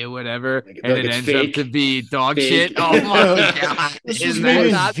Victoria, whatever, and it ends up to be dog shit. Oh my god! This was made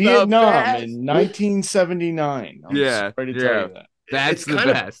in Vietnam in 1979. I'm sorry to tell you that. That's the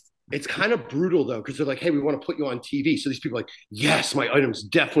best. It's kind of brutal though, because they're like, "Hey, we want to put you on TV." So these people are like, "Yes, my item's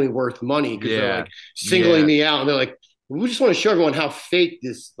definitely worth money," because they're like singling me out, and they're like, "We just want to show everyone how fake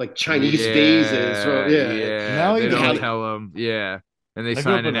this like Chinese vase is." So, now they don't tell them. Yeah. And they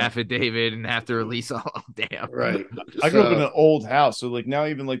sign an affidavit and have to release all. Damn. Right. I grew up in an old house. So like now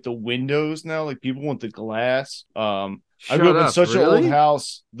even like the windows now, like people want the glass. I grew up in such an old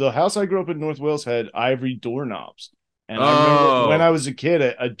house. The house I grew up in North Wales had ivory doorknobs. And I remember when I was a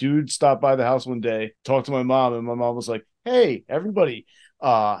kid, a dude stopped by the house one day, talked to my mom, and my mom was like, "Hey, everybody,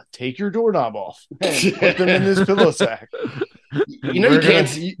 take your doorknob off and put them in this pillow sack."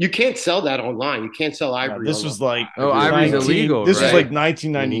 You can't sell that online. You can't sell ivory. This was like ivory's illegal. This was like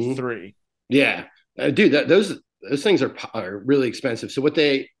 1993. Yeah, dude, those things are really expensive. So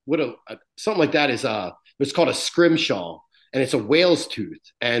something like that is it's called a scrimshaw, and it's a whale's tooth.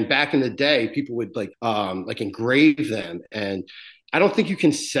 And back in the day, people would like engrave them. And I don't think you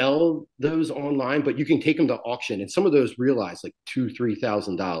can sell those online, but you can take them to auction, and some of those realize like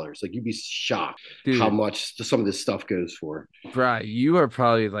 $2,000-3,000. Like you'd be shocked how Dude, much some of this stuff goes for. Brian, you are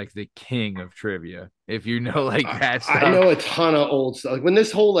probably like the king of trivia if you know like that I know stuff. a ton of old stuff. Like when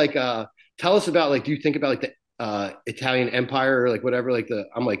this whole tell us about like, do you think about like the Italian Empire or like whatever? Like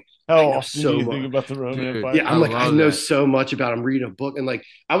I'm like, I How know often do so you much. think about the Roman Dude, Empire? Yeah, I I'm like, I love know that. so much about. I'm reading a book, and like,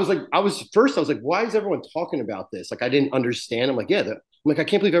 I was first, I was like, why is everyone talking about this? Like, I didn't understand. I'm like, yeah, I'm like, I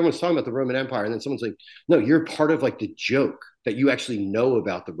can't believe everyone's talking about the Roman Empire. And then someone's like, no, you're part of like the joke that you actually know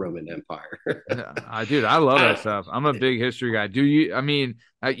about the Roman Empire. Dude, I love that I, stuff. I'm a big history guy. Do you? I mean,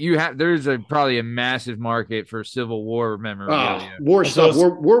 you have. There's probably a massive market for Civil War memorabilia. war That's what I stuff,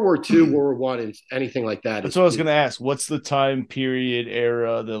 was, World War II, World War One, and anything like that that's is. what I was gonna ask. What's the time period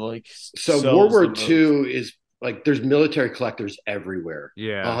era that like So World sells War the most? II is like there's military collectors everywhere.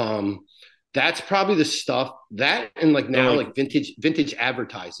 Yeah. That's probably the stuff that, and like So now like like vintage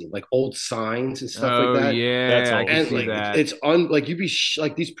advertising, like old signs and stuff like Oh that. that's yeah, I can always And see like good. that. it's like you'd be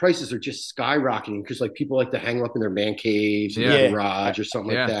like these prices are just skyrocketing because like people like to hang them up in their man caves in their Yeah. Yeah, garage or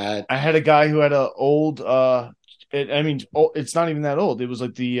something like Yeah. that. I had a guy who had a old I mean it's not even that old. It was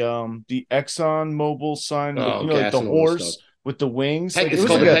like the Exxon Mobil sign, Oh, like gas the and oil stuff. horse with the wings. Like it It's was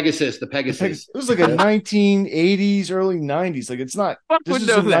called like the a Pegasus. The it Pegasus. was like a Yep. 1980s, early 90s. Like it's not Fuck this would is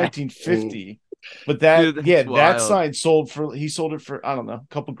know in that. 1950. But that Dude, yeah, that's that wild. sign he sold it for I don't know,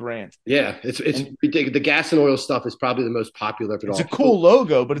 a couple grand. Yeah, it's And ridiculous. The gas and oil stuff is probably the most popular of it it's a all. cool People,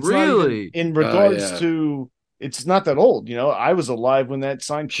 logo, but it's not even Really? in regards yeah. to it's not that old, you know. I was alive when that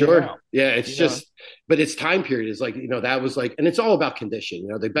sign came Sure. out, Yeah, it's you know. just, but its time period is like, that was like, and it's all about condition.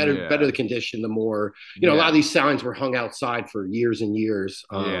 The better Yeah. the condition, the more, a lot of Yeah. these signs were hung outside for years and years.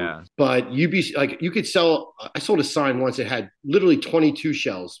 Yeah. But you'd be like, you could sell, I sold a sign once. It had literally 22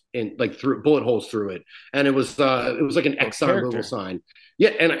 shells in like through bullet holes through it. And it was like an Oh, Exxon Mobil character. sign. Yeah,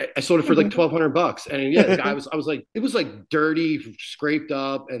 and I sold it for like $1,200. And yeah, the guy I was like, it was like dirty, scraped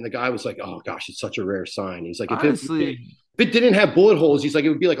up, and the guy was like, "Oh gosh, it's such a rare sign." He's like, Honestly, if it didn't have bullet holes, he's like, it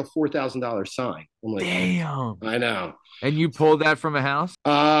would be like a $4,000 sign. I'm like, damn. I know. And you pulled that from a house?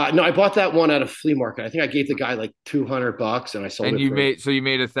 No, I bought that one at a flea market. I think I gave the guy like $200, and I sold And it for you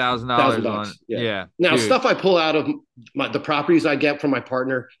made thousand $1,000 on bucks. Yeah. yeah, Now dude. stuff I pull out of the properties I get from my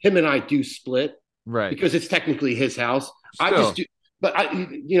partner, him and I do split Right. because it's technically his house. I just Still. do. But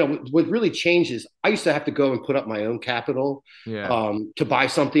what really changed is I used to have to go and put up my own capital Yeah. to buy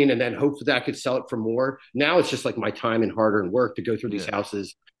something and then hope that I could sell it for more. Now it's just like my time and hard-earned work to go through these Yeah.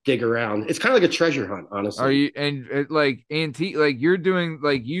 houses, dig around. It's kind of like a treasure hunt, honestly. Are you and like antique like you're doing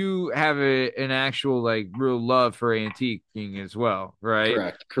like you have an actual like real love for antiquing as well, right?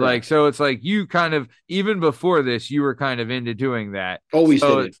 Correct. Like so it's like you kind of even before this you were kind of into doing that. Always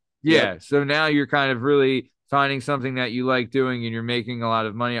So did it. yeah, Yep. so now you're kind of really finding something that you like doing and you're making a lot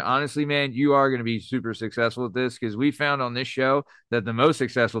of money. Honestly, man, you are going to be super successful at this because we found on this show that the most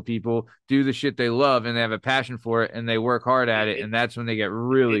successful people do the shit they love and they have a passion for it and they work hard at it. And that's when they get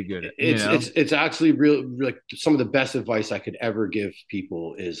really good at it, It's actually real. Like some of the best advice I could ever give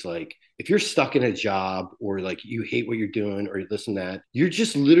people is like, if you're stuck in a job or like you hate what you're doing or this and that, you're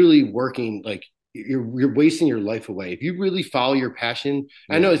just literally working like you're wasting your life away. If you really follow your passion,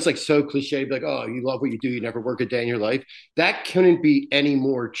 I know it's like so cliche, like, oh, you love what you do, you never work a day in your life. That couldn't be any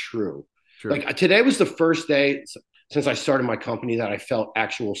more true. True. Like today was the first day since I started my company that I felt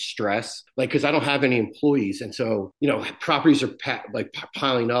actual stress, like because I don't have any employees, and so properties are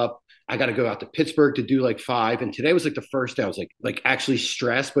piling up. I got to go out to Pittsburgh to do like 5. And today was like the first day I was like actually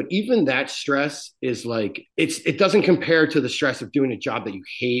stressed. But even that stress is like, it doesn't compare to the stress of doing a job that you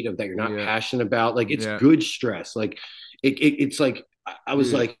hate, or that you're not passionate about. Like it's good stress. Like it's like, I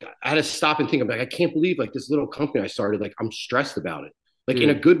was like, I had to stop and think about like, I can't believe like this little company I started, like I'm stressed about it, like in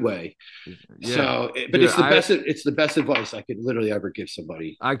a good way. Yeah. So, but Dude, it's the best advice I could literally ever give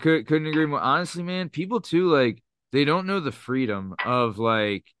somebody. I couldn't agree more. Honestly, man, people too like they don't know the freedom of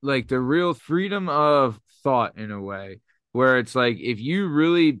like the real freedom of thought in a way where it's like if you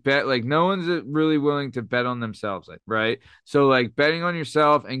really bet like no one's really willing to bet on themselves, like right. So like betting on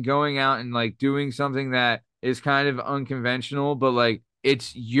yourself and going out and like doing something that is kind of unconventional, but like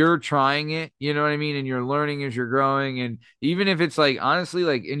it's you're trying it, you know what I mean? And you're learning as you're growing. And even if it's like honestly,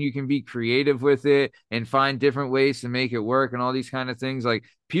 like, and you can be creative with it and find different ways to make it work and all these kind of things, like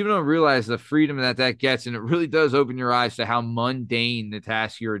people don't realize the freedom that gets. And it really does open your eyes to how mundane the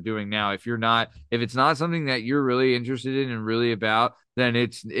task you're doing now. If it's not something that you're really interested in and really about, then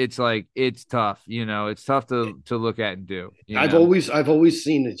it's like, it's tough, it's tough to look at and do. I've always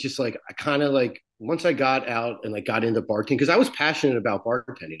seen it just like, I kind of like, once I got out and like got into bartending, because I was passionate about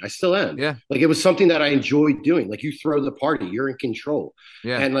bartending. I still am. Yeah. Like it was something that I enjoyed doing. Like you throw the party, you're in control.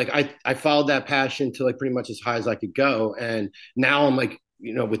 Yeah. And like I followed that passion to like pretty much as high as I could go. And now I'm like,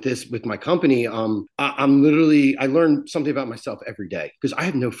 with my company, I'm literally, I learn something about myself every day because I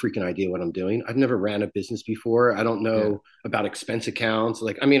have no freaking idea what I'm doing. I've never ran a business before. I don't know about expense accounts.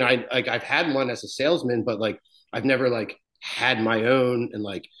 Like, I mean, I've had one as a salesman, but like, I've never like had my own. And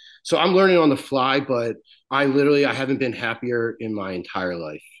like, so I'm learning on the fly, but I haven't been happier in my entire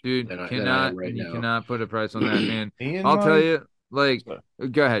life. Dude, than I am right you now. cannot put a price on that, man. I'll tell you, like,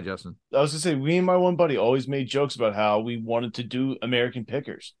 go ahead, Justin. I was gonna say, me and my one buddy always made jokes about how we wanted to do American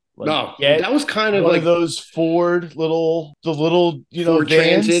Pickers. Like, no, that was kind of one like of those Ford little Ford vans.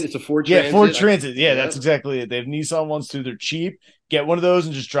 Transit. It's a Ford Transit. Yeah, Ford Transit. Yeah, that's exactly it. They have Nissan ones too. They're cheap. Get one of those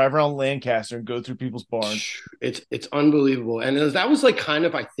and just drive around Lancaster and go through people's barns. It's unbelievable. And that was like kind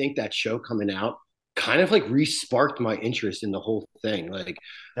of, I think that show coming out kind of like re-sparked my interest in the whole thing. Like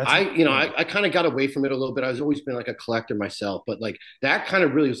I kind of got away from it a little bit. I was always been like a collector myself, but like that kind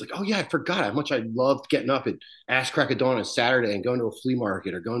of really was like, oh yeah, I forgot how much I loved getting up at ass crack of dawn on Saturday and going to a flea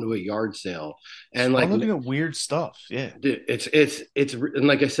market or going to a yard sale and like looking at weird stuff. Yeah, it's and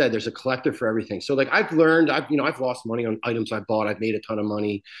like I said, there's a collector for everything. So like I've learned, I've lost money on items I bought. I've made a ton of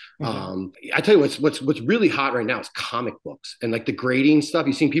money. I tell you what's really hot right now is comic books and like the grading stuff.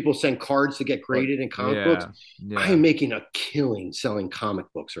 You've seen people send cards to get graded in comic books. I am making a killing selling comic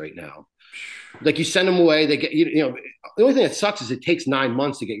books right now. Like you send them away, they get the only thing that sucks is it takes 9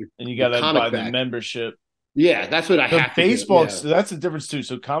 months to get your and you got to buy the membership. Yeah, that's what I have. Baseball, so that's the difference too.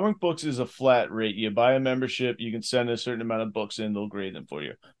 So comic books is a flat rate. You buy a membership, you can send a certain amount of books in, they'll grade them for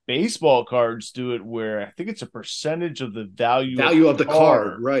you. Baseball cards do it where I think it's a percentage of the value of the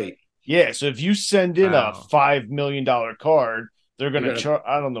card, right? Yeah, so if you send in a $5 million card, they're going to charge.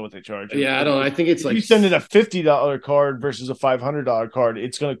 I don't know what they charge. Yeah, I don't know. I think it's like you send in a $50 card versus a $500 card,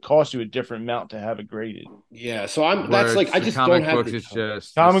 it's going to cost you a different amount to have it graded. Yeah, so that's like I just don't have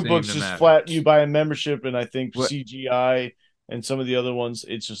comic books just flat. You buy a membership, and I think CGI and some of the other ones,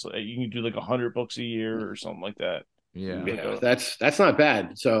 it's just like you can do like 100 books a year or something like that. Yeah, that's not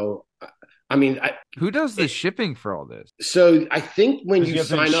bad. So. I mean, who does the shipping for all this? So I think when you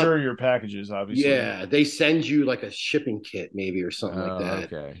sign up, insure your packages, obviously. Yeah, they send you like a shipping kit, maybe or something like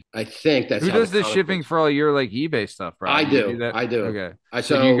that. Okay, I think that's who does the shipping for all your like eBay stuff, bro? I do. Okay,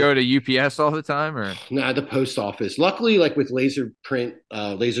 so do you go to UPS all the time, or the post office? Luckily, like with laser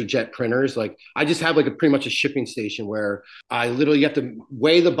jet printers, like I just have like pretty much a shipping station where I literally have to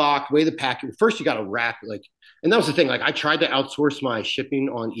weigh the box, weigh the package. First, you got to wrap it, like. And that was the thing. Like I tried to outsource my shipping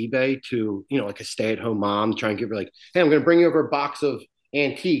on eBay to, like a stay-at-home mom, try and give her like, hey, I'm going to bring you over a box of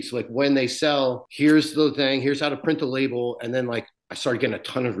antiques. Like when they sell, here's the thing, here's how to print the label. And then like I started getting a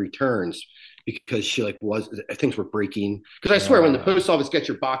ton of returns because she like things were breaking. Because I swear when the post office gets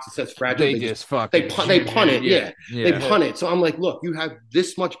your box, it says fragile. They just fucking they punt it. Yeah. They punt it. So I'm like, look, you have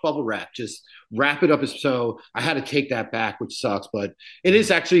this much bubble wrap. Just wrap it up. So I had to take that back, which sucks. But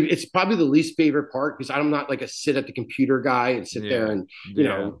it's probably the least favorite part because I'm not like a sit at the computer guy and sit there and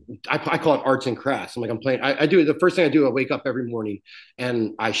I call it arts and crafts. I'm like I'm playing. I do it. The first thing I do, I wake up every morning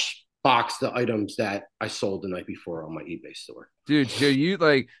and I box the items that I sold the night before on my eBay store. Dude, so you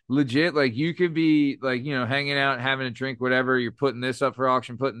like legit, like you could be like, hanging out, having a drink, whatever. You're putting this up for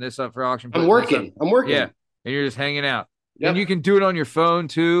auction, putting this up for auction. I'm working. Yeah. And you're just hanging out. Yep. And you can do it on your phone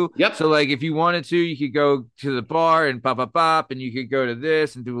too. Yep. So like if you wanted to, you could go to the bar and bop, and you could go to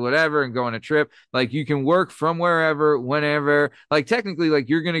this and do whatever and go on a trip. Like you can work from wherever, whenever. Like technically, like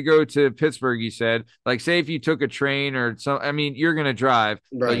you're gonna go to Pittsburgh, you said. Like say if you took a train or some, I mean, you're gonna drive.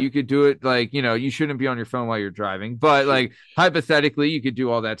 Right. You could do it like, you shouldn't be on your phone while you're driving. But like hypothetically, you could do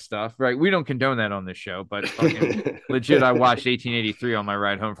all that stuff, right? We don't condone that on this show, but fucking legit, I watched 1883 on my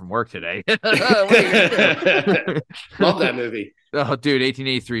ride home from work today. Love that movie. Oh, dude,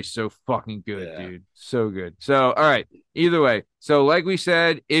 1883 is so fucking good, dude. So good. So, all right. Either way. So, like we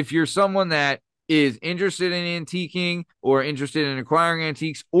said, if you're someone that is interested in antiquing or interested in acquiring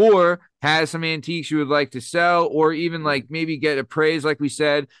antiques or has some antiques you would like to sell or even like maybe get appraised, like we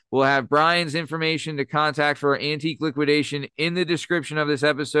said, we'll have Brian's information to contact for antique liquidation in the description of this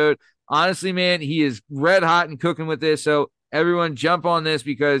episode. Honestly, man, he is red hot and cooking with this. So, everyone jump on this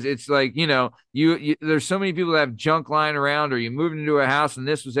because it's like, you there's so many people that have junk lying around or you moved into a house and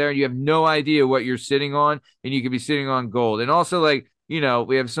this was there and you have no idea what you're sitting on and you could be sitting on gold. And also like,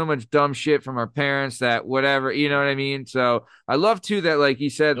 we have so much dumb shit from our parents that whatever, you know what I mean? So I love too that, like you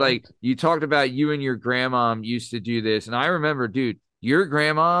said, like you talked about you and your grandma used to do this. And I remember, dude, your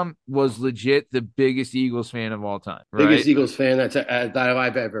grandma was legit the biggest Eagles fan of all time, right? Biggest Eagles fan that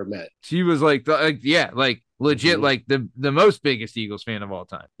I've ever met. She was like legit, like the most biggest Eagles fan of all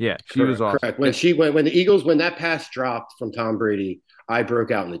time. Yeah, she was awesome. Correct. When the Eagles, when that pass dropped from Tom Brady, I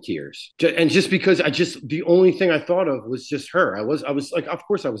broke out into tears. And just because the only thing I thought of was just her. I was like, of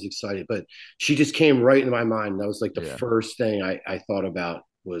course I was excited, but she just came right into my mind. That was like the first thing I thought about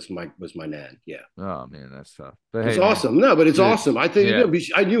was my nan. Yeah. Oh man, that's tough. But it's hey, awesome. Man. No, but it's awesome. I think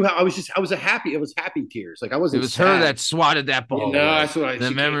I knew how it was happy tears. Like I wasn't. It was sad. her that swatted that ball. No, that's what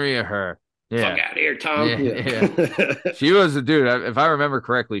the memory of her. Yeah. Fuck out of here, Tom. Yeah. She was a dude. If I remember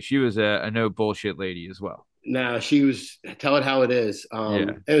correctly, she was a no bullshit lady as well. No, she was, tell it how it is.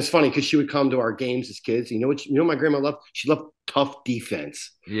 And it was funny because she would come to our games as kids. You know what my grandma loved? She loved tough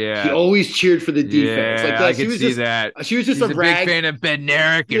defense. Yeah. She always cheered for the defense. Yeah, I can see that. She was just She's a big fan of Ben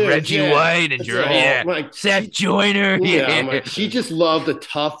Narek and Reggie White and Seth Joyner. Yeah. She just loved a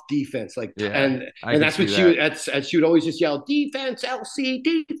tough defense. Like, and that's what she would always just yell, defense, LC,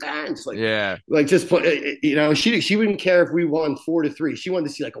 defense. Like, like just put, she wouldn't care if we won 4-3. She wanted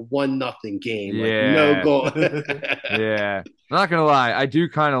to see like a 1-0 game. Like no goal. Yeah. I'm not gonna lie, I do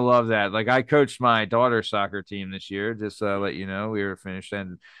kind of love that. Like I coached my daughter's soccer team this year, just to let you know, we were finished,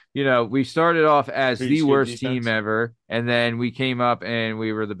 and we started off as the worst team ever, and then we came up and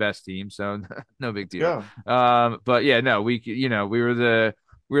we were the best team, so no big deal. But yeah, no, we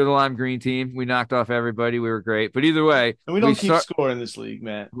we were the lime green team. We knocked off everybody. We were great. But either way, and we don't keep score in this league,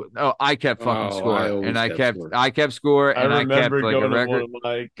 man. Oh, I kept fucking score, and I kept score, and I kept like a record. One of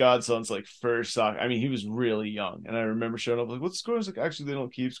my godson's like first soccer. I mean, he was really young, and I remember showing up like, "What's the score?" I was like, "Actually, they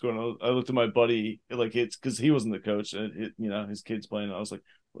don't keep scoring." I looked at my buddy, like it's because he wasn't the coach, and his kid's playing. And I was like,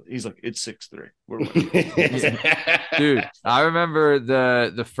 he's like, "It's 6-3. We're winning." Dude, I remember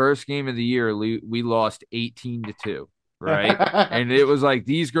the first game of the year we lost 18-2. Right. And it was like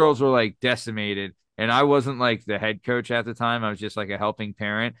these girls were like decimated. And I wasn't like the head coach at the time. I was just like a helping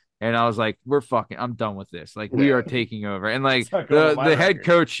parent. And I was like, I'm done with this. Like, we are taking over. And like the head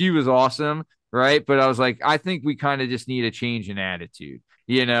coach, she was awesome. Right. But I was like, I think we kind of just need a change in attitude,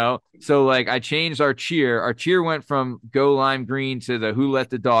 So like I changed our cheer. Our cheer went from go lime green to the who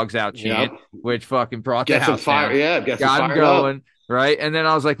let the dogs out chant, which fucking brought the house down. Got them going. Up. Right. And then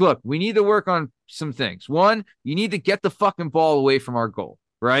I was like, look, we need to work on some things. One, you need to get the fucking ball away from our goal.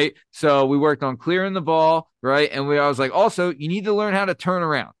 Right. So we worked on clearing the ball. Right. And I was like, also, you need to learn how to turn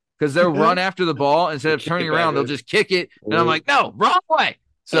around because they'll run after the ball instead of turning around. They'll just kick it. And I'm like, no, wrong way.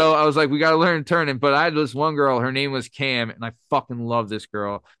 So I was like, we got to learn turning. But I had this one girl, her name was Cam, and I fucking love this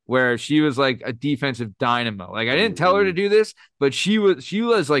girl, where she was like a defensive dynamo. Like I didn't tell her to do this, but she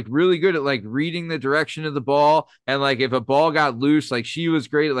was like really good at like reading the direction of the ball. And like if a ball got loose, like she was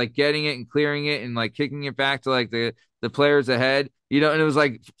great at like getting it and clearing it and like kicking it back to like the players ahead. And it was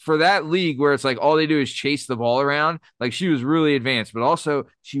like for that league where it's like all they do is chase the ball around, like she was really advanced, but also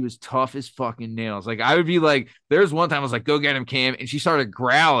she was tough as fucking nails. Like I would be like, there's one time I was like, go get him, Cam. And she started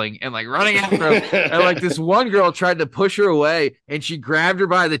growling and like running after him. And like this one girl tried to push her away and she grabbed her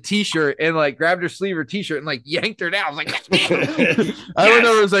by the t-shirt and like grabbed her sleeve or t-shirt and like yanked her down. I was like, I don't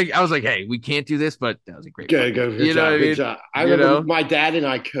know. I was like, hey, we can't do this, but that was a great good job. I remember my dad and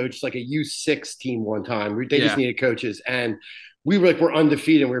I coached like a U6 team one time. They just needed coaches, and we were like, we're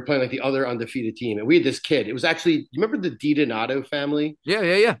undefeated. And we were playing like the other undefeated team. And we had this kid. It was actually, you remember the DiDonato family? Yeah.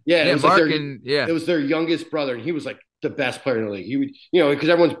 It was Mark like it was their youngest brother. And he was like the best player in the league. He would, because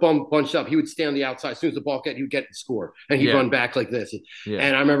everyone's bunched up. He would stay on the outside. As soon as the ball he would get the score. And he'd run back like this.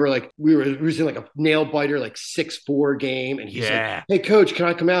 And I remember like, we were in like a nail biter, like 6-4 game. And he's like, hey coach, can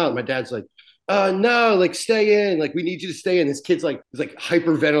I come out? And my dad's like, no, like stay in. Like we need you to stay in. This kid's like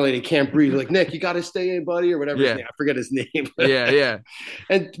hyperventilating, can't breathe. Like, Nick, you got to stay in, buddy, or whatever. His name. I forget his name. Yeah.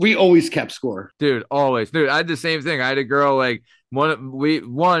 And we always kept score, dude. Always, dude. I had the same thing. I had a girl like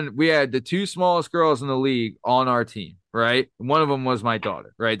we had the two smallest girls in the league on our team, right? One of them was my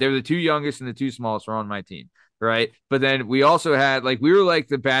daughter, right? They were the two youngest and the two smallest were on my team, right? But then we also had like we were like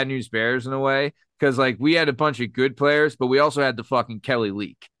the Bad News Bears in a way because like we had a bunch of good players, but we also had the fucking Kelly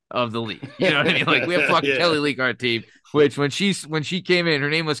Leak of the league. You know what I mean? Like we have fucking Kelly Leak on our team, which when she came in, her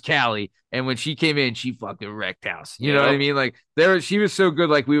name was Callie. And when she came in, she fucking wrecked house. You know what I mean? Like she was so good.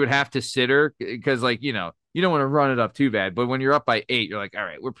 Like we would have to sit her because like, you don't want to run it up too bad. But when you're up by 8, you're like, all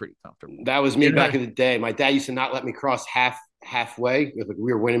right, we're pretty comfortable. That was me back in the day. My dad used to not let me cross halfway. Like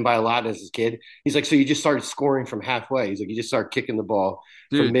we were winning by a lot as a kid. He's like, so you just started scoring from halfway. He's like, you just start kicking the ball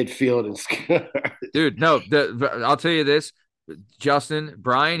from midfield and dude, no, I'll tell you this. Justin,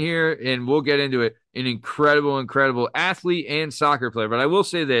 Brian here, and we'll get into it, an incredible athlete and soccer player. But I will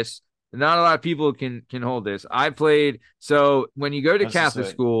say this, not a lot of people can hold this. I played. So when you go to Catholic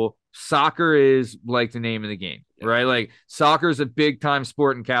school, soccer is like the name of the game, right? Like soccer is a big time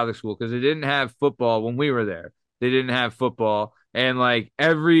sport in Catholic school because they didn't have football when we were there. They didn't have football, and like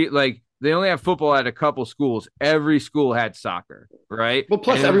they only have football at a couple schools. Every school had soccer, right? Well,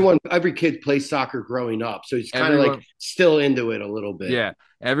 plus every kid plays soccer growing up, so he's kind of like still into it a little bit. Yeah,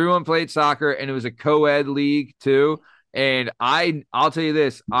 everyone played soccer, and it was a co-ed league too. And I'll tell you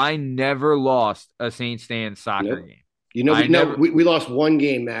this: I never lost a St. Stan's soccer game. You know, we lost one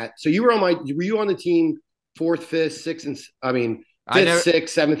game, Matt. So were you on the team 4th, 5th, 6th, and 5th, 6th,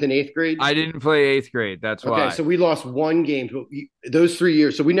 7th, and 8th grade? I didn't play 8th grade. That's why. Okay, so we lost one game those 3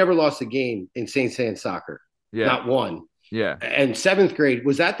 years. So we never lost a game in St. Stan's soccer. Yeah, not one. Yeah. And 7th grade,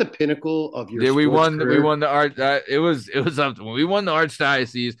 was that the pinnacle of your? Yeah, we won the art. It was up to when we won the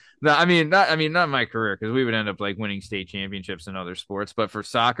archdiocese. No, not my career, because we would end up like winning state championships in other sports. But for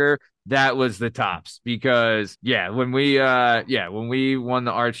soccer, that was the tops, because when we won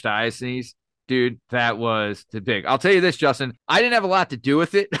the archdiocese, dude, that was the big. I'll tell you this, Justin, I didn't have a lot to do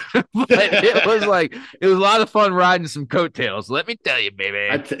with it, but it was a lot of fun riding some coattails. Let me tell you,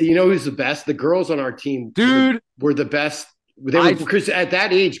 baby. You know who's the best? The girls on our team, dude, were the best. Because at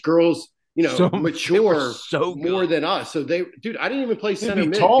that age, girls, mature more than us. So I didn't even play center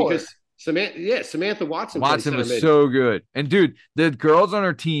mid because Samantha Watson was so good. And dude, the girls on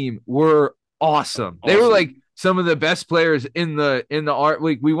our team were awesome. They were like some of the best players in the art.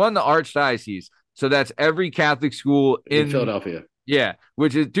 Like, we won the archdiocese, so that's every Catholic school in Philadelphia. Yeah,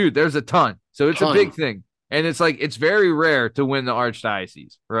 which is, dude, there's a ton. So it's a big thing, and it's like it's very rare to win the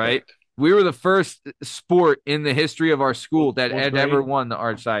archdiocese, right? We were the first sport in the history of our school that had ever won the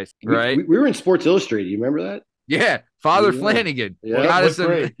archdiocese, right? We were in Sports Illustrated. You remember that? Yeah, Father Flanagan.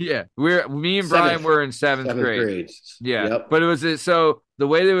 Yeah. Me and Brian were in seventh grade. Yeah, but it was so the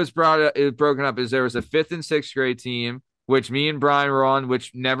way that it was broken up is there was a 5th and 6th grade team, which me and Brian were on,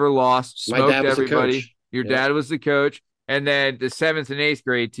 which never lost, smoked everybody. Your dad was the coach, and then the 7th and 8th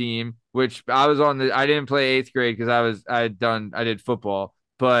grade team, which I was on. I didn't play 8th grade because I did football,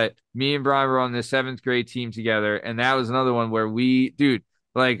 but me and Brian were on the 7th grade team together, and that was another one where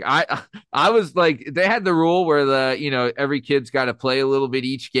like I was like, they had the rule where every kid's got to play a little bit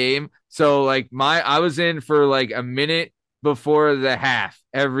each game. So like I was in for like a minute before the half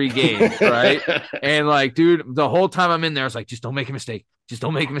every game, right? And like, dude, the whole time I'm in there, I was like, just don't make a mistake. Just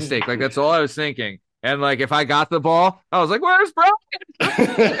don't make a mistake. Like, that's all I was thinking. And like, if I got the ball, I was like, where's Brian?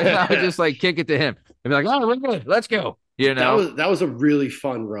 And I would just like kick it to him and be like, oh, we're good. Let's go. That was a really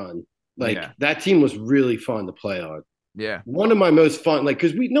fun run. Like, that team was really fun to play on. Yeah. One of my most fun, like,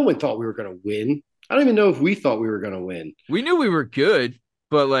 because no one thought we were going to win. I don't even know if we thought we were going to win. We knew we were good,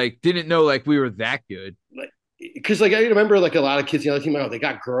 but like, didn't know like we were that good. Because like, I remember like a lot of kids on the other team, they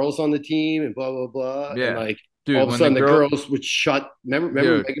got girls on the team and blah, blah, blah. Yeah. And like, dude, all of a sudden the girls would shut.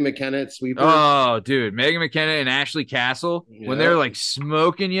 Remember Megan McKenna at Sweeper? Oh, dude. Megan McKenna and Ashley Castle, when they're like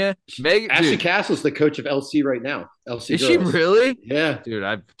smoking you. Ashley Castle's the coach of LC right now. LC Is girls. she really?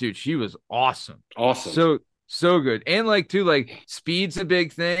 Yeah. Dude, she was awesome. Awesome. So good. And like, too, like, speed's a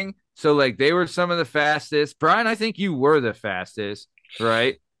big thing. So like, they were some of the fastest. Brian, I think you were the fastest,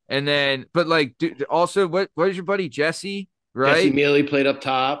 right? And then, but like, dude, also, what is your buddy Jesse? Right, Jesse Mealy played up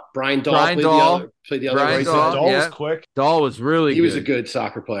top. Brian Dahl played the other right side. Dahl was quick. Dahl was really good. He was a good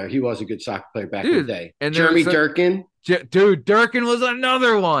soccer player. He was a good soccer player back in the day. And Jeremy Durkin. Dude, Durkin was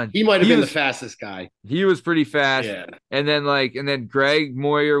another one. He might have been the fastest guy. He was pretty fast. Yeah. And then Greg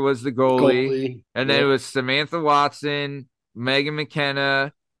Moyer was the goalie. And then it was Samantha Watson, Megan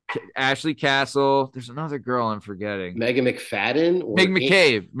McKenna, Ashley Castle. There's another girl I'm forgetting. Megan McFadden or Meg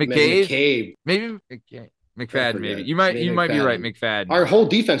McCabe. McCabe. Maybe McFadden, maybe. You might be right, McFadden. Our whole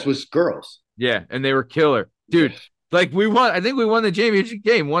defense was girls. Yeah, and they were killer. Dude, like we won. I think we won the championship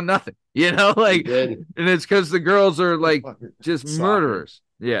game 1-0. Like, and it's because the girls are like just murderers.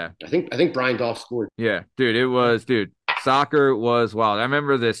 Yeah. I think Brian Dahl scored. Yeah, soccer was wild. I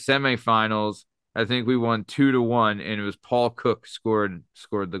remember the semifinals. I think we won 2-1, and it was Paul Cook scored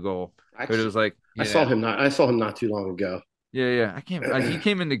the goal. But it was like, I saw him not too long ago. Yeah. He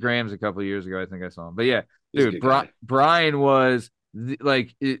came into Grams a couple of years ago. I think I saw him. But yeah, dude, Brian was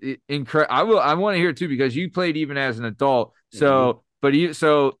incredible. I want to hear it too, because you played even as an adult. So,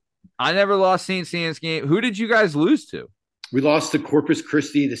 I never lost St. Stan's game. Who did you guys lose to? We lost to Corpus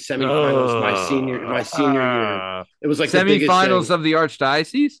Christi, the semifinals, my senior year. It was like semifinals of the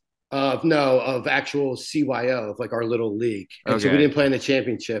archdiocese. Of actual CYO, of like our little league. And so we didn't play in the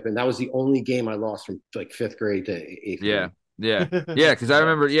championship, and that was the only game I lost from like 5th grade to 8th grade. Yeah. Yeah. Cause I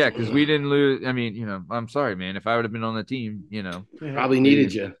remember, cause we didn't lose. I mean, I'm sorry, man. If I would have been on the team, Probably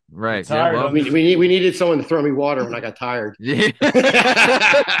needed you. right. Tired Yeah. Well, of we needed someone to throw me water when I got tired. yeah.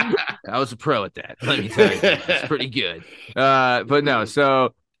 I was a pro at that. Let me tell you, it's pretty good. But no,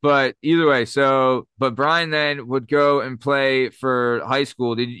 but either way, but Brian then would go and play for high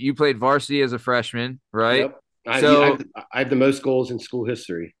school. Did you played varsity as a freshman, right? Yep. I have the most goals in school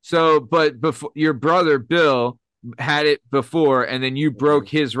history. But before your brother Bill had it before, and then you broke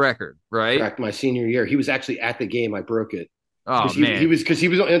his record, right? Correct. My senior year, he was actually at the game. I broke it. Oh man, he was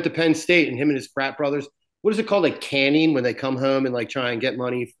at the Penn State, and him and his frat brothers. What is it called? Like canning when they come home and like try and get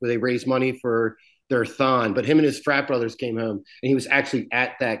money, where they raise money for their thon. But him and his frat brothers came home, and he was actually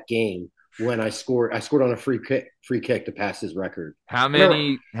at that game when I scored. I scored on a free kick to pass his record. How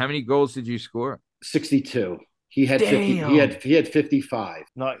many goals did you score? 62. He had 50. He had 55.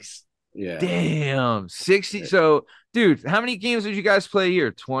 Nice. Yeah. Damn. 60. So, dude, how many games did you guys play a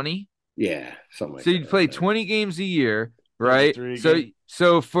year? 20? Yeah, something like so that. So you play 20 games a year, right? Games.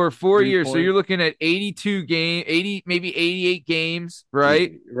 So for 4 years, so you're looking at 80, maybe 88 games,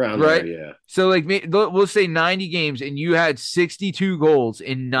 right? Around there, yeah. So like we'll say 90 games, and you had 62 goals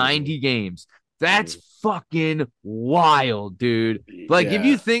in 90 games. That's fucking wild, dude. Like if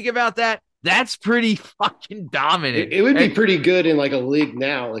you think about that, that's pretty fucking dominant. It would be pretty good in like a league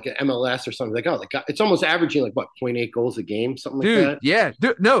now, like an MLS or something. Like, it's almost averaging like what, 0.8 goals a game, something like that. Yeah,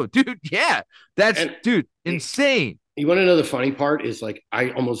 yeah. That's insane. You want to know the funny part is like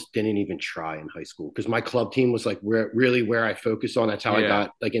I almost didn't even try in high school because my club team was like where I focused on. That's how I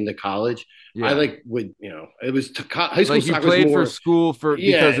got like into college. Yeah. I like would it was high school. Like you played for school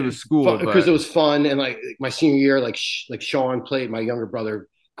because it was school because it was fun, and like my senior year, like Sean played. My younger brother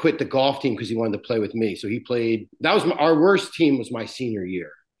quit the golf team because he wanted to play with me, so he played. That was our worst team was my senior year.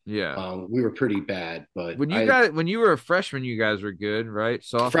 Yeah, we were pretty bad, but when you were a freshman, you guys were good, right?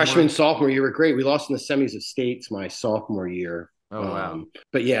 Sophomore year were great. We lost in the semis of states my sophomore year. Oh wow!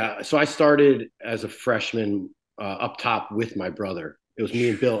 But yeah, so I started as a freshman up top with my brother. It was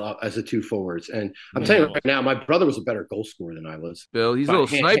me and Bill up as the two forwards, and I'm telling you right now, my brother was a better goal scorer than I was. Bill, he's a little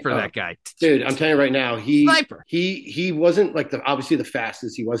sniper, that guy. Dude, I'm telling you right now, he wasn't like obviously the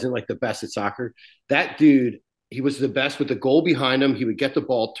fastest. He wasn't like the best at soccer. That dude. He was the best with the goal behind him. He would get the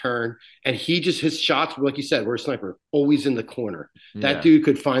ball, turn, and his shots, like you said, were a sniper, always in the corner. That dude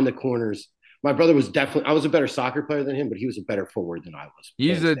could find the corners. My brother was I was a better soccer player than him, but he was a better forward than I was.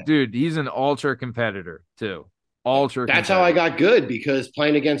 He's an ultra competitor too. That's how I got good, because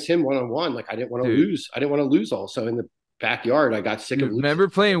playing against him one-on-one, like I didn't want to lose. I didn't want to lose also in the backyard. I got sick of losing. Remember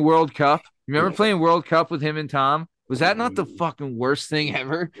playing World Cup? Remember playing World Cup with him and Tom? Was that not the fucking worst thing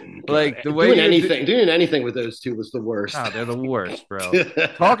ever? Like the way doing anything with those two was the worst. Oh, they're the worst, bro.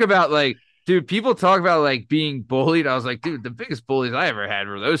 Talk about like, dude, people talk about like being bullied. I was like, dude, the biggest bullies I ever had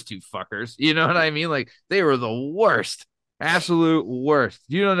were those two fuckers. You know what I mean? Like they were the worst, absolute worst.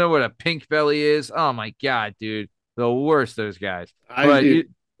 You don't know what a pink belly is? Oh my god, dude, the worst. Those guys.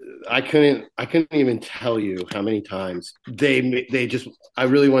 I couldn't even tell you how many times they just. I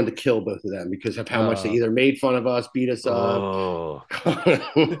really wanted to kill both of them because of how much they either made fun of us, beat us up.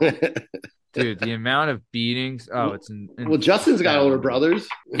 Dude, the amount of beatings. Oh, it's well. Justin's got older brothers.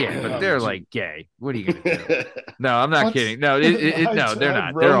 Yeah, but they're like gay. What are you gonna do? No, I'm not kidding. No, no, they're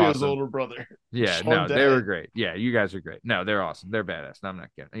not. They're awesome. Older brother. Yeah, no, they were great. Yeah, you guys are great. No, they're awesome. They're badass. No, I'm not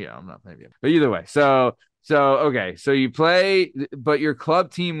kidding. Yeah, I'm not maybe. But either way, so okay, so you play, but your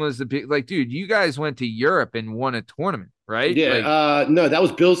club team was the big. Like, dude, you guys went to Europe and won a tournament, right? Yeah. No, that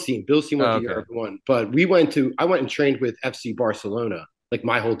was Bill's team. Bill's team went to Europe and won. But I went and trained with FC Barcelona. Like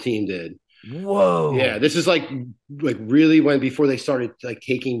my whole team did. Whoa. Yeah, this is like really before they started like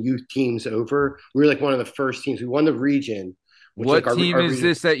taking youth teams over. We were like one of the first teams. We won the region. What team is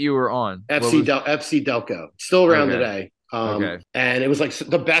this that you were on? FC Delco. Still around today. And it was like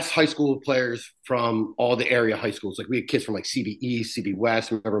the best high school players from all the area high schools. Like we had kids from like CB East, CB West.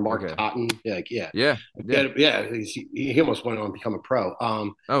 Remember Mark Totten? Yeah. He almost went on to become a pro.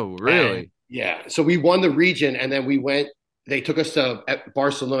 Oh, really? So we won the region, and then we went. They took us to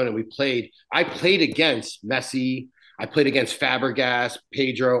Barcelona, and we played. I played against Messi. I played against Fabregas,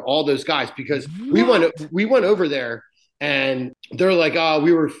 Pedro, all those guys, because we went over there, and they're like,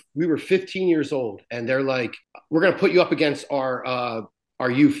 we were 15 years old, and they're like, we're gonna put you up against our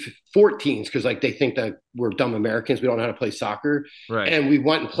U14s because like they think that we're dumb Americans, we don't know how to play soccer, right? And we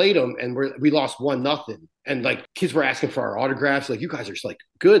went and played them, and we lost 1-0. And like kids were asking for our autographs, like you guys are like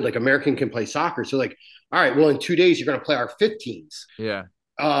good, like American can play soccer, so like. All right, well, in 2 days, you're going to play our 15s. Yeah.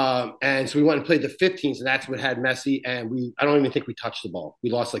 And so we went and played the 15s, and that's what had Messi. And I don't even think we touched the ball.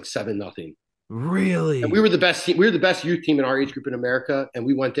 We lost like 7-0. Really? And we were the best team. We were the best youth team in our age group in America, and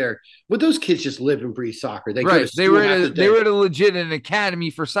we went there. But those kids just live and breathe soccer. They go to school They were at a legit an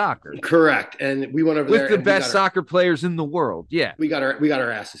academy for soccer. Correct. And we went over there with the best soccer players in the world. Yeah, we got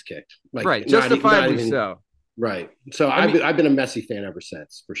our asses kicked. Like, right, justifiably so. Right. So I've been a Messi fan ever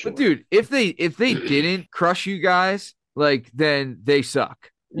since, for sure. But dude, if they didn't crush you guys, like, then they suck.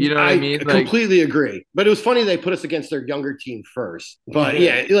 You know what I mean? I completely agree. But it was funny they put us against their younger team first. But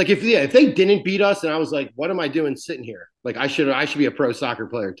if they didn't beat us, and I was like, what am I doing sitting here? Like, I should be a pro soccer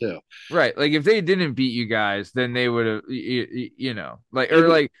player too. Right. Like, if they didn't beat you guys, then they would have,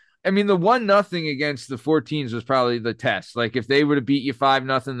 I mean, the 1-0 against the 14s was probably the test. Like, if they would have beat you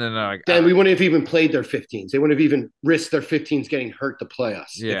 5-0, then we wouldn't have even played their 15s. They wouldn't have even risked their 15s getting hurt to play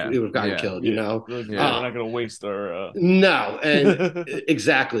us. Yeah, if it would have gotten killed. You know, we're not going to waste our. No, and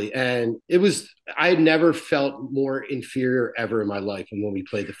exactly. And I had never felt more inferior ever in my life than when we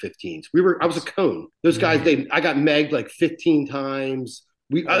played the 15s. I was a cone. Those guys, I got megged like 15 times.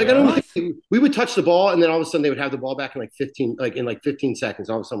 We would touch the ball, and then all of a sudden they would have the ball back in 15 seconds.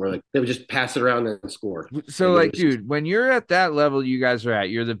 All of a sudden, they would just pass it around and score. So, dude, when you're at that level, you guys are at,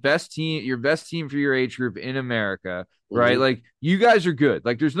 you're the best team, for your age group in America, right? Mm-hmm. Like, you guys are good.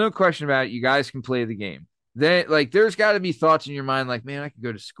 Like, there's no question about it. You guys can play the game. Then, like, there's got to be thoughts in your mind, like, man, I could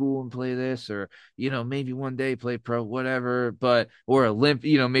go to school and play this, or maybe one day play pro, whatever. Or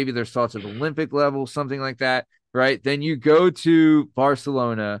maybe there's thoughts of Olympic level, something like that. Right. Then you go to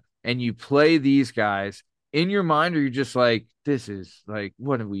Barcelona and you play these guys. In your mind, or you're just like, this is like,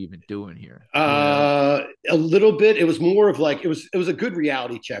 what are we even doing here? A little bit. It was more of like, it was a good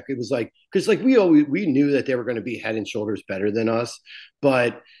reality check. It was like, because like we knew that they were going to be head and shoulders better than us,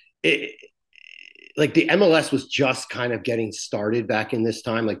 but the MLS was just kind of getting started back in this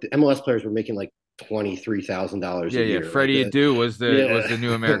time. Like, the MLS players were making like $23,000 a year. Yeah, Freddie Adu was the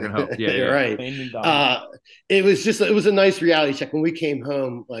new American hope. Yeah, right. It was a nice reality check. When we came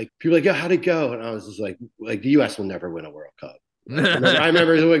home, like, people were like, "Yo, how'd it go?" And I was just like the U.S. will never win a World Cup. I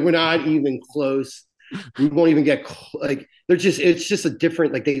remember like, we're not even close. We won't even get it's just a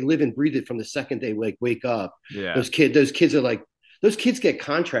different, like, they live and breathe it from the second they wake up. Yeah, those kids are like. Those kids get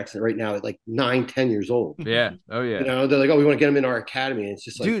contracts right now at like 9-10 years old. Yeah. Oh yeah. They're like, oh, we want to get them in our academy. And it's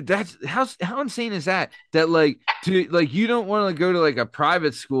just like, dude, that's how insane is that? That you don't want to go to like a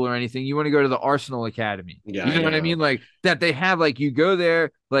private school or anything. You want to go to the Arsenal Academy. Yeah, you know what I mean? Like, that they have, like, you go there,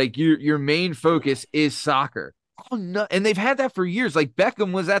 like, your main focus is soccer. Oh no, and they've had that for years. Like,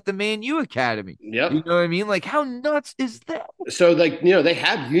 Beckham was at the Man U Academy. Yep. You know what I mean? Like, how nuts is that? So, like, they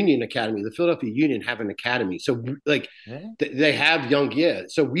have Union Academy. The Philadelphia Union have an academy. So, like, they have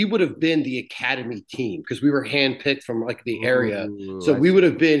So we would have been the academy team because we were handpicked from like the area. So we would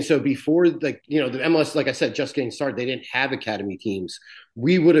have been. So before, like, the MLS, like I said, just getting started, they didn't have academy teams.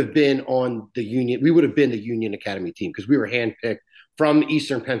 We would have been on the Union. We would have been the Union Academy team because we were handpicked from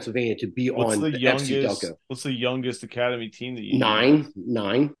Eastern Pennsylvania to be on the FC Delco. What's the youngest academy team that you Nine.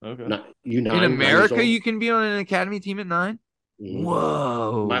 Okay. In America, you can be on an academy team at 9? Mm-hmm.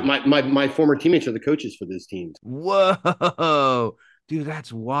 Whoa. My former teammates are the coaches for those teams. Whoa. Dude,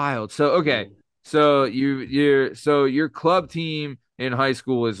 that's wild. So, okay. So your club team in high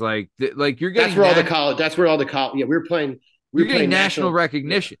school is like you're getting all the college. Yeah, we were playing. You're getting national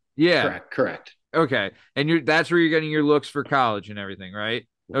recognition. Yeah. Correct. Okay, and that's where you're getting your looks for college and everything, right?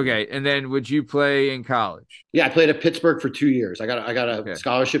 Okay, and then would you play in college? Yeah, I played at Pittsburgh for 2 years. I got a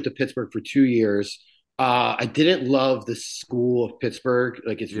scholarship to Pittsburgh for 2 years. I didn't love the school of Pittsburgh.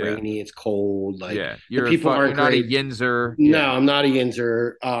 Like, it's rainy, it's cold. Like, you're aren't not great. A yinzer. No, I'm not a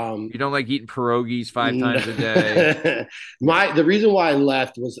yinzer. You don't like eating pierogies 5 times a day. The reason why I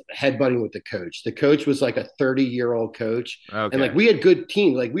left was headbutting with the coach. The coach was like a 30-year-old coach, and like, we had good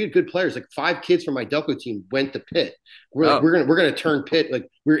teams. Like, we had good players. Like, 5 kids from my Delco team went to Pitt. We're gonna turn Pitt. Like,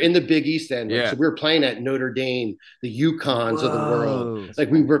 we're in the Big East End. So we were playing at Notre Dame, the UConns of the world.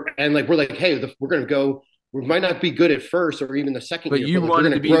 Like, we're like, hey, we're gonna go. We might not be good at first or even the second year, but we're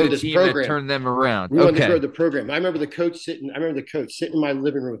going to grow this program. That turn them around. We wanted to grow the program. I remember the coach sitting in my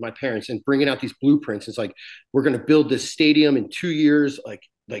living room with my parents and bringing out these blueprints. It's like, we're going to build this stadium in 2 years. Like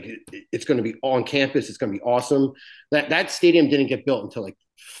it's going to be on campus. It's going to be awesome. That stadium didn't get built until like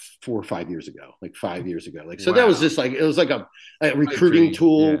 4 or 5 years ago, like 5 years ago. Like, so that was just like, it was like a recruiting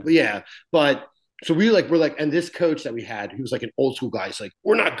tool. Yeah. But so we're like, and this coach that we had, he was like an old school guy. He's like,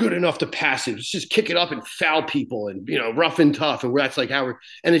 we're not good enough to pass it. Let's just kick it up and foul people and, rough and tough. And that's like how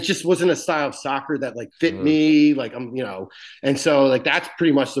and it just wasn't a style of soccer that like fit me. Like, and so like, that's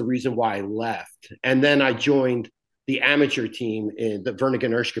pretty much the reason why I left. And then I joined the amateur team in the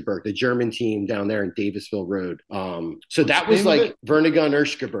Vernigan Erschgeberg, the German team down there in Davisville Road. So that was like Vernigan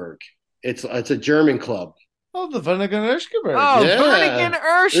Erschgeberg. It's a German club. Oh, the Vernigan Erskebird. Oh, Yeah. Vernigan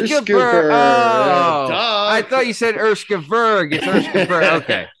Erskebird. Erskebird. Oh, Duh. I thought you said Erskebirg. It's Erskebirg.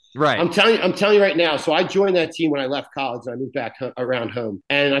 Okay. Right. I'm telling you right now. So I joined that team when I left college and I moved back around home.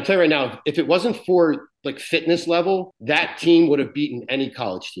 And I'm telling you right now, if it wasn't for like fitness level, that team would have beaten any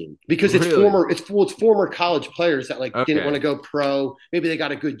college team because it's former college players that like didn't want to go pro. Maybe they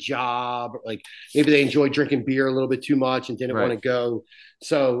got a good job, like maybe they enjoyed drinking beer a little bit too much and didn't want to go.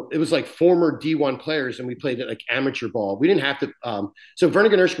 So it was like former D1 players, and we played at like amateur ball. We didn't have to. So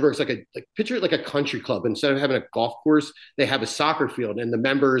Vernigan Erskebirg is picture it like a country club. Instead of having a golf course, they have a soccer field, and the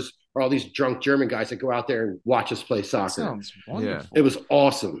members are all these drunk German guys that go out there and watch us play soccer. That sounds wonderful. It was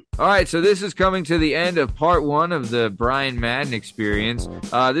awesome. All right, so this is coming to the end of part 1 of the Brian Madden experience.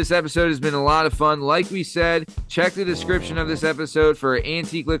 This episode has been a lot of fun. Like we said, check the description of this episode for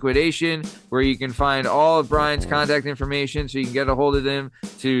Antique Liquidation, where you can find all of Brian's contact information so you can get a hold of him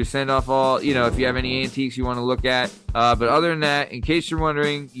to send off all, if you have any antiques you want to look at. But other than that, in case you're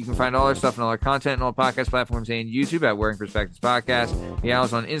wondering, you can find all our stuff and all our content and all podcast platforms and YouTube at Working Perspectives Podcast. You can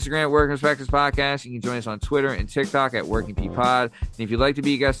us on Instagram at Working Perspectives Podcast. You can join us on Twitter and TikTok at Working P Pod. And if you'd like to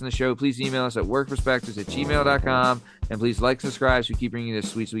be a guest on the show, please email us at workperspectives@gmail.com. And please like, subscribe so we keep bringing you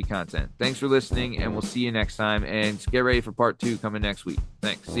this sweet content. Thanks for listening, and we'll see you next time. And get ready for part 2 coming next week.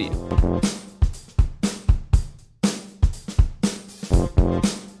 Thanks. See you.